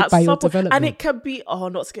arrested by your development. And it can be,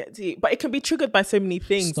 not to get deep, but it can be triggered by so many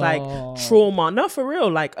things. Like trauma. No, for real.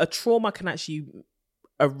 Like a trauma can actually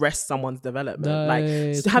arrest someone's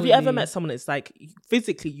development. Have you ever met someone that's like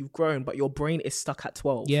physically you've grown but your brain is stuck at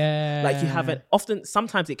 12? Yeah, like you haven't.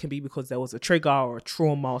 Sometimes it can be because there was a trigger or a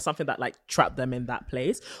trauma or something that like trapped them in that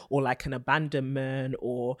place, or like an abandonment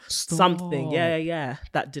or something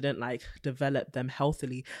that didn't like develop them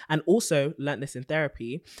healthily. And also learned this in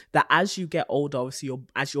therapy, that as you get older, obviously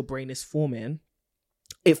as your brain is forming,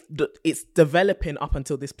 it's developing up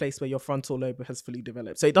until this place where your frontal lobe has fully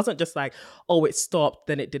developed. So it doesn't just like, it stopped,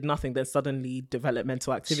 then it did nothing, then suddenly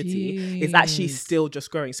developmental activity. Jeez. It's actually still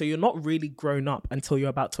just growing. So you're not really grown up until you're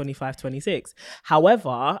about 25, 26.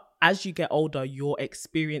 However, as you get older, your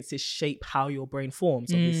experiences shape how your brain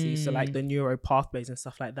forms, obviously. So like the neuro pathways and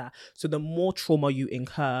stuff like that. So the more trauma you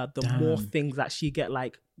incur, the more things actually get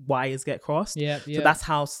like wires get crossed. So that's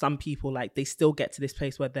how some people like they still get to this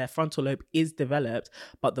place where their frontal lobe is developed,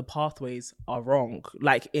 but the pathways are wrong.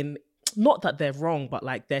 Like not that they're wrong, but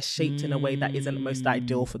like they're shaped in a way that isn't most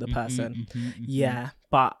ideal for the person. Yeah,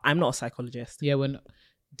 but I'm not a psychologist. Yeah,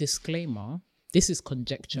 disclaimer, this is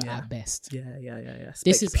conjecture at best. Yeah.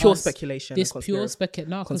 This is pure speculation. This pure speculation.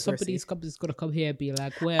 No, because somebody's going to come here and be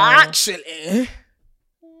like, well, actually,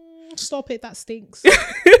 stop it, that stinks.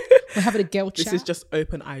 We're having a girl chat. This is just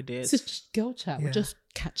open ideas. This is just girl chat. We're just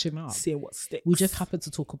catching up. Seeing what sticks. We just happen to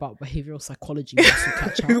talk about behavioural psychology whilst we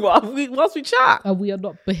catch up. Whilst we chat. And we are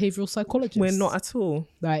not behavioural psychologists. We're not at all.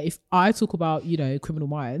 Like, if I talk about, Criminal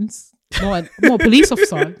Minds, I'm not a police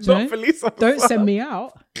officer. Police officer. Don't send me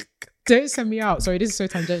out. Don't send me out. Sorry, this is so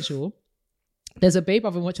tangential. There's a babe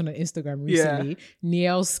I've been watching on Instagram recently,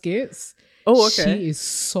 Nielle Skits. Oh, okay. She is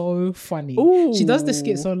so funny. Ooh. She does the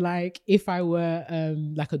skits on like if I were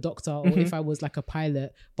like a doctor or if I was like a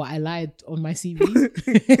pilot, but I lied on my CV.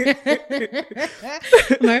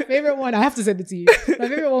 My favorite one, I have to send it to you. My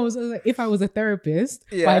favorite one was like, if I was a therapist,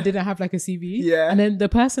 but I didn't have like a CV. Yeah. And then the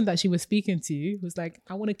person that she was speaking to was like,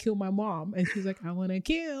 I want to kill my mom. And she was like, I want to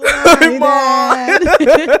kill my dad.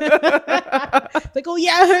 Like, oh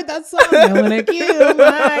yeah, I heard that song. I want to kill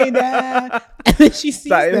my dad. And then she sees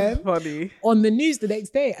them funny. On the news the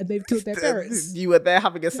next day and they've killed their parents. You were there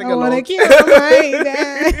having a sing-along. I want to kill my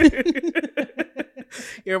dad.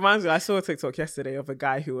 It reminds me, I saw a TikTok yesterday of a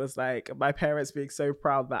guy who was like, my parents being so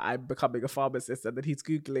proud that I'm becoming a pharmacist, and then he's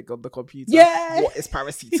Googling on the computer, what is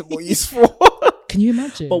paracetamol used for? Can you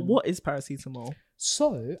imagine? But what is paracetamol?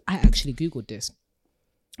 So I actually Googled this.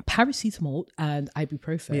 Paracetamol and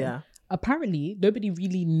ibuprofen. Yeah. Apparently, nobody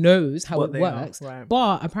really knows how it works, right.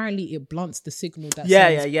 But apparently it blunts the signal that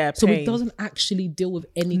says, so pain. it doesn't actually deal with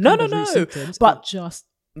any kind of symptoms, but just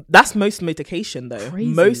that's most medication though.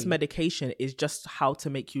 Crazy. Most medication is just how to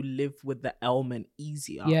make you live with the ailment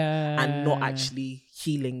easier, and not actually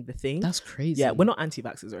healing the thing. That's crazy. Yeah, we're not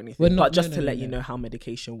anti-vaxxers or anything, but just to let you know how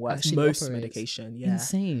medication works. Most medication,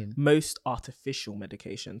 insane. Most artificial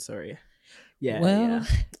medication, sorry. Yeah, well,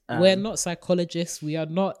 we're not psychologists. We are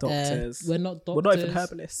not doctors. We're not doctors. We're not even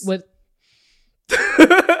herbalists.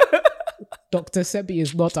 Dr. Sebi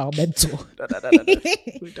is not our mentor. No.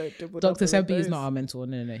 We don't do Dr. Sebi is not our mentor.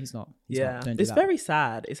 No, he's not. It's very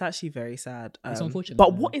sad. It's actually very sad. It's unfortunate.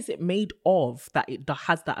 But what is it made of that it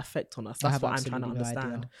has that effect on us? That's what I'm trying to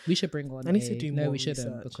understand. Idea. We should bring on. I need to do more. No, we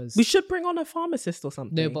shouldn't, because we should bring on a pharmacist or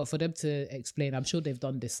something. No, but for them to explain, I'm sure they've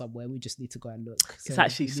done this somewhere. We just need to go and look. So it's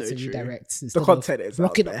actually so true. Redirect the content is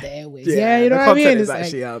rocking up up the airways. Yeah, you know what I mean. It's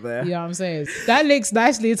actually out there. Yeah, I'm saying that links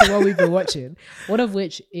nicely into what we've been watching. One of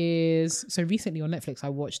which is recently on Netflix. I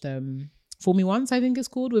watched Fool Me Once, I think it's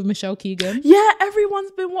called, with Michelle Keegan. Yeah, everyone's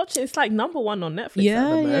been watching. It's like number one on Netflix at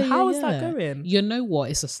the moment. How is that going? You know what?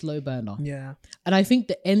 It's a slow burner. Yeah. And I think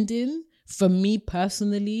the ending, for me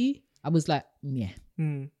personally, I was like, yeah.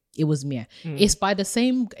 It was meh. It's by the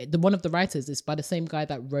same, one of the writers, it's by the same guy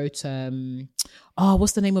that wrote,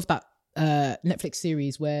 what's the name of that Netflix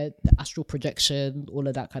series where the astral projection, all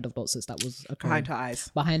of that kind of nonsense that was occurring.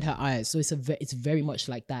 Behind her eyes. So it's very much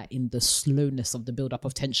like that in the slowness of the build up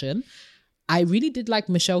of tension. I really did like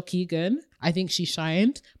Michelle Keegan. I think she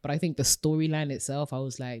shined, but I think the storyline itself, I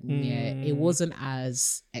was like, it wasn't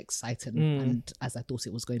as exciting and as I thought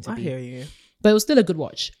it was going to be. I hear you. But it was still a good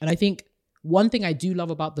watch. And I think one thing I do love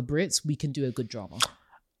about the Brits, we can do a good drama.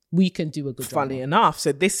 We can do a good drama. Funny enough,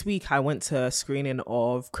 so this week I went to a screening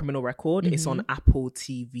of Criminal Record. It's on Apple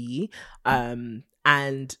TV. And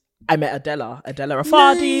I met Adela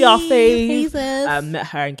Rafadi, our fave. Met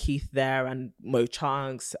her and Keith there, and Mo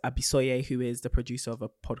Chunks, Abisoye, who is the producer of a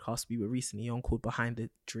podcast we were recently on called Behind the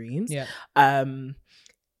Dreams. Yeah.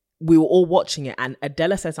 We were all watching it, and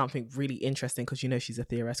Adela said something really interesting, because she's a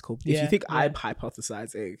theoretical. If you think I'm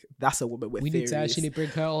hypothesizing, that's a woman with theories. We need to actually bring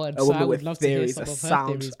her on. A woman with theories, a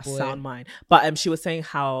sound mind. But she was saying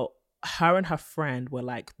how her and her friend were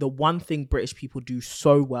like, the one thing British people do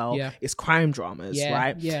so well is crime dramas,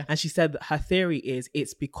 right? Yeah. And she said that her theory is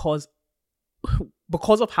it's because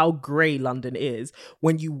of how grey London is,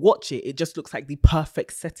 when you watch it, it just looks like the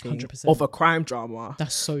perfect setting 100%. of a crime drama.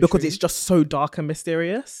 That's so because true. it's just so dark and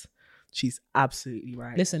mysterious. She's absolutely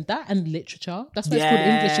right. Listen, that and literature. That's why it's called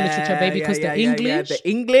English literature, baby, because the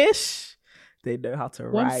English, they know how to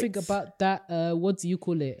write. One thing about that, what do you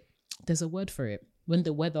call it? There's a word for it. When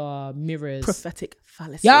the weather mirrors... Prophetic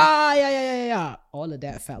fallacy. Yeah. All of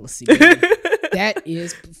that fallacy. That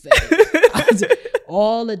is pathetic.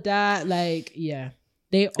 All of that, like, yeah.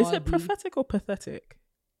 Is it prophetic or pathetic?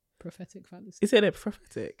 Prophetic fallacy. Is it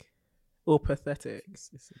prophetic or pathetic?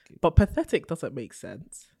 But pathetic doesn't make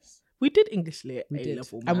sense. We did English lit A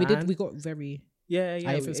level, man. And we got very... Yeah.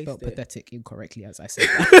 I even spelled pathetic incorrectly as I said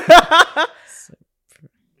that.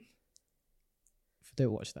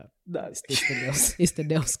 Don't watch that. No. It's the nails. It's the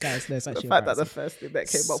nails, guys. No, it's actually the fact that the first thing that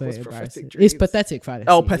came up was prophetic dreams. It's pathetic fallacy.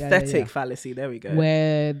 Oh, pathetic fallacy. There we go.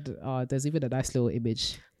 Where there's even a nice little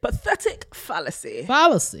image. Pathetic fallacy.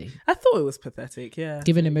 Fallacy. I thought it was pathetic, yeah.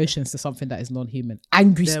 Giving emotions to something that is non-human.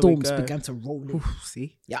 Angry storms began to roll in.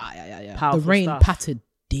 See? Yeah. Powerful the rain stuff. pattered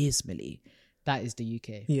dismally. That is the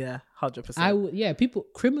UK. Yeah, 100%. People,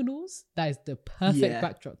 criminals, that is the perfect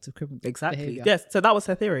backdrop to criminal Exactly. behavior. Yes, so that was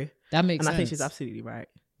her theory. That makes sense. And I think she's absolutely right.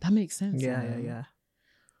 That makes sense. Yeah.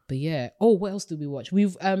 But yeah. Oh, what else did we watch?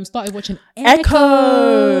 We've started watching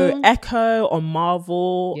Echo on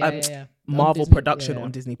Marvel. Marvel Disney, production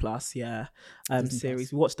on Disney Plus. Yeah. Disney series.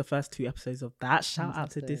 Plus. We watched the first 2 episodes of that. Shout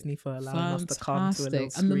out to Disney for allowing us to come to a little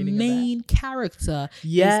And screening the of main character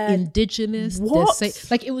is indigenous. What?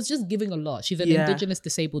 It was just giving a lot. She's an indigenous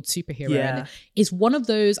disabled superhero. Yeah. And it's one of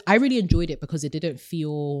those, I really enjoyed it because it didn't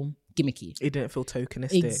feel gimmicky. It didn't feel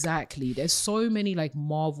tokenistic. Exactly. There's so many like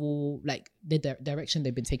Marvel, like the direction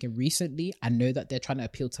they've been taking recently. I know that they're trying to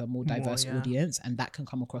appeal to a more diverse audience, and that can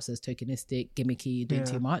come across as tokenistic, gimmicky, doing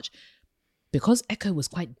too much. Because Echo was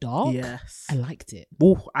quite dark, I liked it.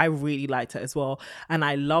 Oh, I really liked it as well. And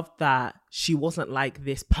I loved that she wasn't like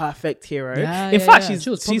this perfect hero. In fact, she's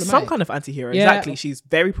some kind of anti-hero. Yeah. Exactly. She's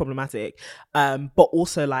very problematic. But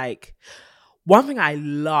also like, one thing I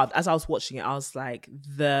loved as I was watching it, I was like,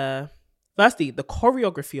 firstly, the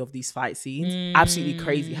choreography of these fight scenes, absolutely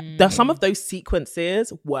crazy. Some of those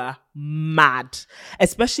sequences were mad,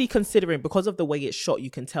 especially considering because of the way it's shot, you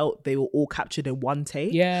can tell they were all captured in one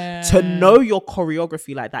take. Yeah. To know your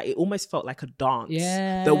choreography like that, it almost felt like a dance.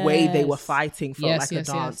 Yeah. The way they were fighting felt like a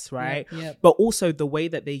dance, right? Yep. But also the way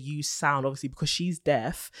that they use sound, obviously because she's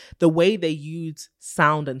deaf, the way they use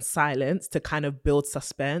sound and silence to kind of build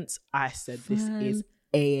suspense. I said, this is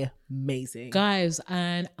amazing, guys.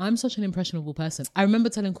 And I'm such an impressionable person. I remember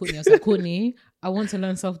telling Courtney, I was like, Courtney, I want to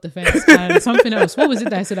learn self-defense and something else. What was it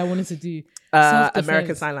that I said I wanted to do?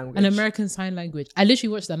 American Sign Language. An American Sign Language. I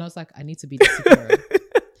literally watched that and I was like, I need to be the superhero.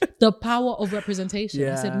 The power of representation.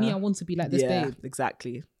 I said, I want to be like this babe.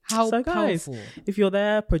 Exactly. How so guys, powerful. If you're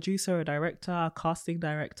there, producer, a director, casting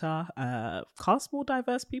director, cast more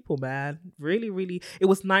diverse people, man. Really, really, it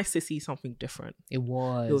was nice to see something different. It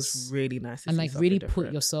was really nice to and see like something really different.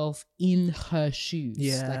 put yourself in her shoes.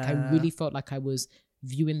 Yeah. Like I really felt like I was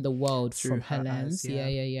viewing the world through her lens.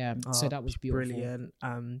 Yeah. So that was beautiful. Brilliant.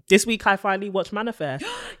 This week I finally watched Manifest.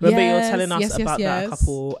 Remember you were telling us about that a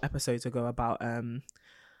couple episodes ago about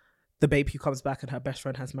the babe who comes back and her best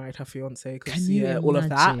friend has married her fiance. All of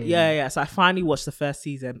that. Yeah. So I finally watched the first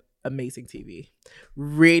season. Amazing TV.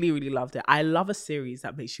 Really, really loved it. I love a series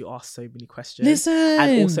that makes you ask so many questions.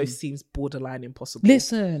 And also seems borderline impossible.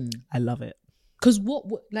 I love it. Because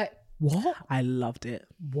what? I loved it.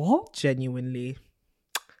 What? Genuinely.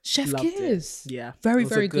 Chef Kiss. Yeah. Very,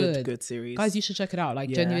 very good. Good series. Guys, you should check it out. Like,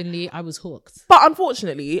 genuinely, I was hooked. But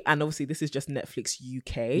unfortunately, and obviously this is just Netflix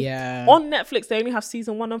UK. Yeah. On Netflix, they only have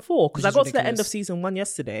season 1 and 4. Because I got to the end of season 1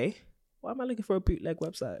 yesterday. Why am I looking for a bootleg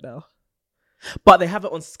website now? But they have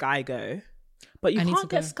it on Sky Go. But you can't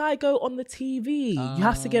get Sky Go on the TV. You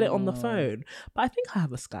have to get it on the phone. But I think I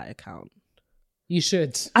have a Sky account. You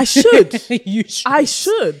should. I should. You should. I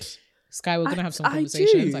should. Sky, we're going to have some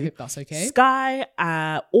conversations. I hope that's okay. Sky,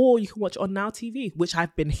 or you can watch on Now TV, which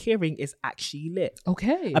I've been hearing is actually lit.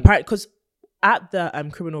 Okay. Apparently, because at the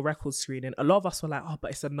Criminal Records screening, a lot of us were like, oh,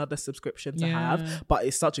 but it's another subscription to have. But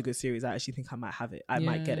it's such a good series. I actually think I might have it. I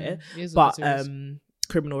might get it. But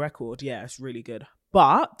Criminal Record, it's really good.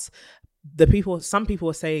 But some people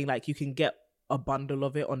are saying like you can get a bundle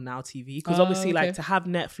of it on Now TV because obviously like to have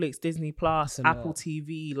Netflix, Disney Plus, Apple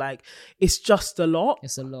TV, like it's just a lot.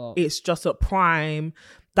 It's just a Prime.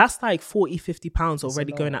 That's like 40-50 pounds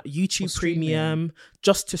already going at YouTube Premium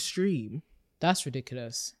just to stream. That's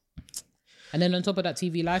ridiculous. And then on top of that,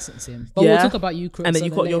 TV licensing. But we'll talk about you, Chris. And then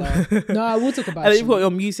you've got your no, we'll talk about. And then you've got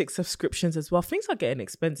your music subscriptions as well. Things are getting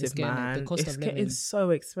expensive, man. The cost of living getting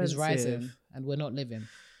so expensive. It's rising, and we're not living.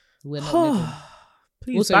 Living.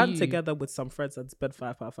 Please also band together with some friends and spend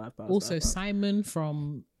 £5. Also, Simon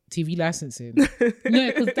from TV licensing. No,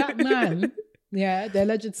 because that man, the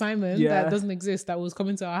alleged Simon that doesn't exist, that was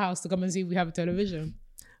coming to our house to come and see if we have a television.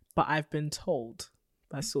 But I've been told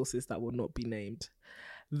by sources that will not be named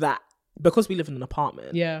that because we live in an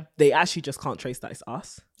apartment, they actually just can't trace that it's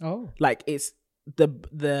us. Oh, like it's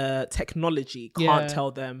the technology can't tell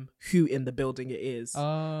them who in the building it is.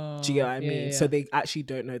 Oh, do you get what I mean? So they actually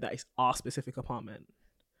don't know that it's our specific apartment.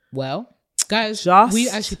 Well, guys, just we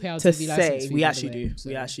actually pay our TV license. We actually do. So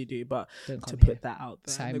we actually do. But to put that out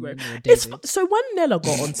there, so when Nella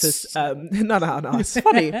got onto no, it's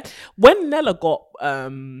funny when Nella got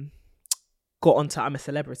got onto I'm a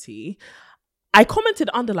Celebrity, I commented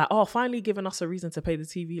under like, oh, finally giving us a reason to pay the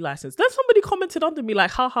TV license. Then somebody commented under me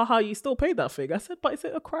like, ha, you still paid that thing. I said, but is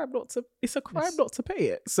it a crime not to? It's a crime not to pay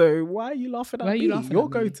it. So why are you laughing at me? You're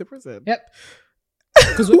going to prison. Yep.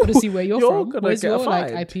 Because we want to see where you're from. Where's your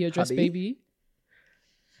like IP address, honey. baby?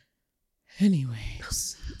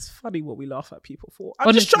 Anyways, it's funny what we laugh at people for.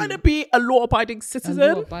 I'm just trying to be a law-abiding citizen.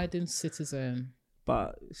 A law-abiding citizen.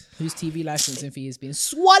 But whose TV licensing fee is being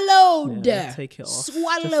swallowed. Yeah, take it off.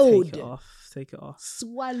 Swallowed. Just take it off.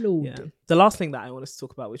 Swallowed. Yeah. The last thing that I wanted to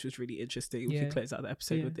talk about, which was really interesting, we can close out the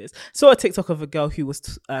episode with this. Saw a TikTok of a girl who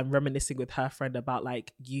was reminiscing with her friend about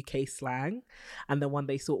like UK slang, and the one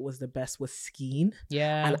they thought was the best was skeen.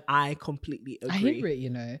 Yeah. And I completely agree. I hear it,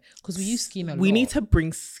 you know, because we use skeen a lot. We need to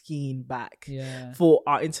bring skeen back for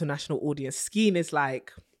our international audience. Skeen is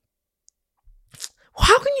like,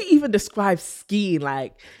 how can you even describe skeen?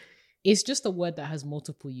 Like, it's just a word that has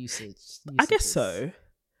multiple usages. I guess so.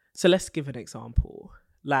 So let's give an example.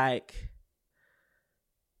 Like,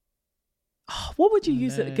 what would you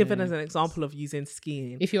give it as an example of using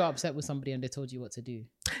skeen? If you're upset with somebody and they told you what to do.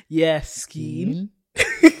 Yeah, skeen.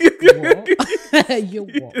 What? You're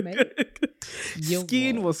what, mate?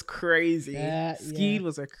 Skeen was crazy. Skeen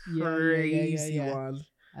was a crazy one.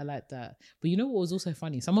 I like that. But you know what was also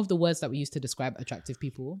funny? Some of the words that we used to describe attractive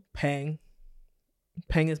people. Peng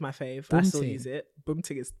is my fave. I still use it.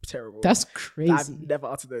 Boomting is terrible. That's crazy. I've never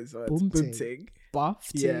uttered those words. Boomting.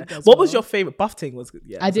 Buffting. Yeah. What was your favorite? Buffting was good.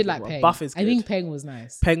 Yeah, I did like Peng. Buff is good. I think Peng was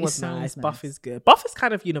nice. Peng was nice. Buff is good. Buff is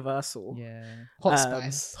kind of universal. Yeah. Hot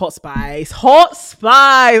Spice. Hot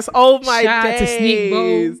Spice. Oh my Shout days. Out to Sneak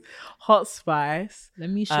Bowl. Hot Spice. Let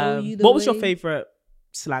me show you the What was your favorite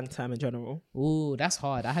slang term in general? Ooh, that's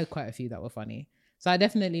hard. I had quite a few that were funny. So I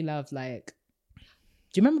definitely loved like,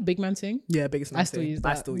 do you remember Big Man Ting? Yeah, Biggest Man Ting. I still use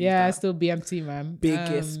that. I still BMT, man.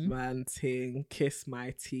 Biggest Man Ting, Kiss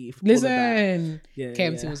My Teeth. Listen,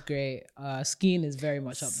 KMT was great. Skeen is very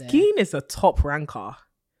much up there. Skeen is a top ranker.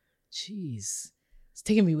 Jeez. It's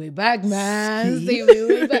taking me way back, man. It's taking me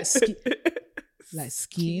way back. Like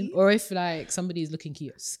Skeen. Or if like somebody's looking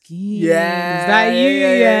cute. Skeen. Yeah. Is that you?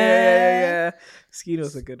 Yeah. Skeen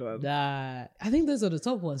was a good one. Nah. I think those are the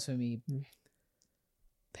top ones for me.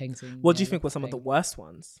 Painting. What do you think were some of the worst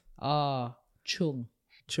ones? Chung.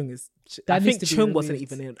 Chung is... I think Chung wasn't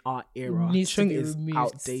even in our era. Chung is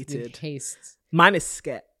outdated. Mine is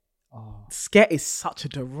Sket. Sket is such a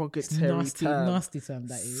derogatory term. Nasty term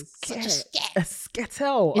that is. A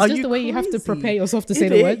sketel. It's just the way you have to prepare yourself to say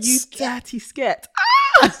the words. You dirty Sket.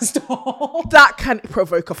 Stop. That can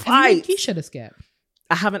provoke a fight. Have you read Keisha the Sket?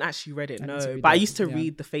 I haven't actually read it, no. But I used to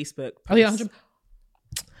read the Facebook post. Oh yeah, 100%.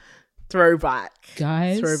 Throwback.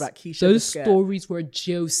 Guys. Throwback Keisha. Those stories were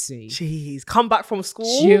juicy. Jeez. Come back from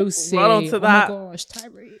school. Juicy. Run onto that. Oh my gosh.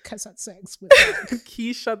 Tyreek has had sex with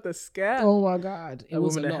Keisha the Sket. Oh my God. It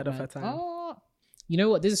was woman a lot, ahead of her time. You know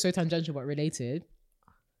what? This is so tangential but related.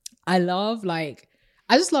 I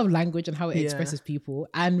just love language and how it expresses people.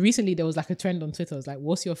 And recently there was like a trend on Twitter. It was like,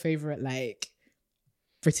 what's your favorite like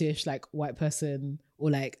British like white person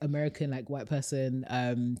or like American like white person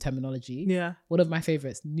terminology? Yeah. One of my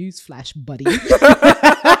favorites, newsflash, buddy. Do you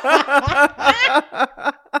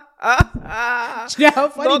know how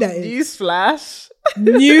funny that is? Newsflash.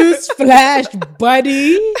 Newsflash,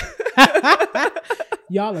 buddy.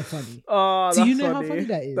 Y'all are funny. Oh, do you know how funny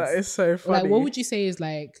that is? That is so funny. Like, what would you say is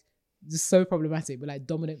like just so problematic, but like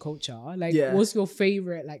dominant culture? Like, what's your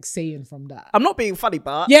favorite like saying from that? I'm not being funny,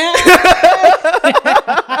 but yeah.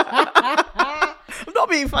 I'm not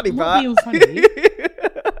being funny, but being funny.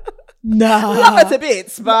 Nah, love it a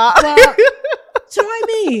bit, but do you know what I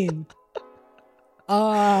mean?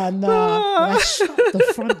 Nah. Shut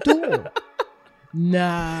the front door.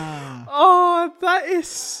 Nah. Oh, that is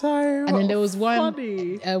so And then there was one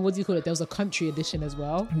funny. What do you call it? There was a country edition as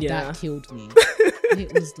well. Yeah. That killed me.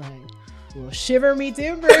 It was like, well, shiver me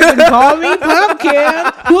timbers and call me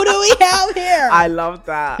pumpkin. Who do we have here? I love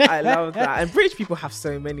that. And British people have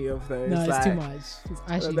so many of those. No, it's too much. It's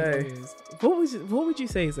actually hilarious. What would you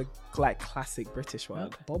say is a like classic British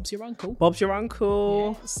word? Bob's your uncle. Bob's your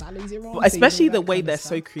uncle. Yeah, Sally's your uncle. Especially the way they're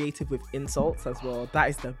so creative with insults as well. That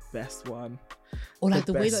is the best one. Or like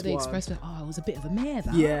the way that they express it. Oh, it was a bit of a mare.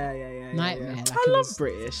 That. Yeah. Nightmare. Yeah. Like I love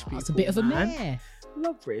British people. It's a bit of a mare. I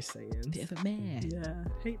love British sayings. Bit of a mare. Yeah.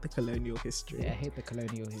 Hate the colonial history. Yeah, hate the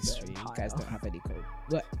colonial history. You guys don't have any code.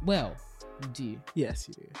 Well, you do. Yes,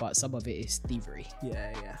 you do. But some of it is thievery.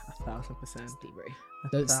 Yeah. 1,000%. Thievery.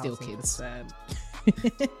 Don't steal, kids. 1,000%.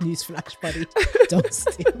 Newsflash, buddy. Don't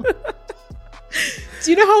steal.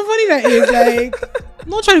 Do you know how funny that is? Like, I'm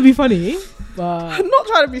not trying to be funny, but I'm not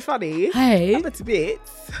trying to be funny. Hey, I'm a bit.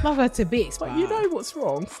 Love her to bits, but you know what's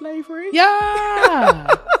wrong? Slavery. Yeah.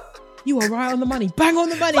 You are right on the money. Bang on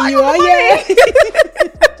the money. Bang you on are, yeah.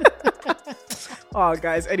 Oh,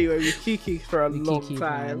 guys, anyway, we kiki for a long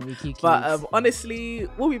time. But honestly,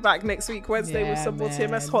 we'll be back next week, Wednesday, with some more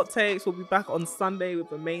TMS hot takes. We'll be back on Sunday with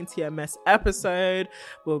the main TMS episode.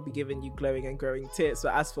 We'll be giving you glowing and growing tips.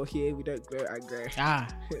 But as for here, we don't glow and grow.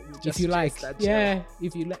 If you like,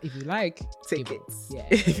 if you like, tickets. Yeah.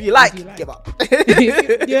 If you like, give up.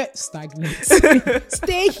 Stagnate.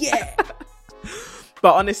 Stay here.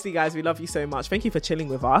 But honestly, guys, we love you so much. Thank you for chilling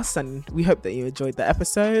with us, and we hope that you enjoyed the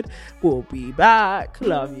episode. We'll be back.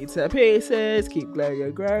 Love you to pieces. Keep glowing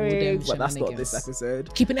and growing. But that's not this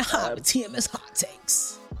episode. Keeping it hot with TMS hot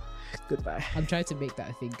takes. Goodbye. I'm trying to make that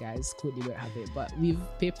a thing, guys. Courtney won't have it, but we've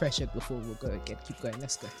peer pressured before. We'll go again. Keep going.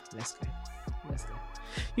 Let's go.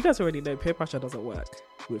 You guys already know peer pressure doesn't work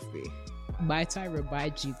with me. Might I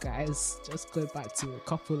remind you guys, just go back to a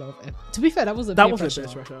couple of to be fair, that wasn't peer pressure.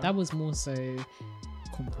 That was more so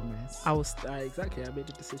compromise. I was exactly. I made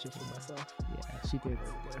a decision for myself. Yeah, she did.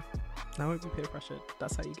 Now I won't be peer pressured.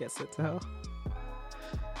 That's how you get sent to hell.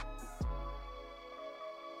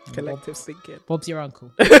 Collective thinking. Bob's your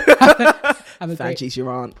uncle. Fangy's your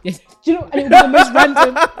aunt. Do you know? And it was the most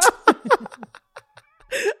random.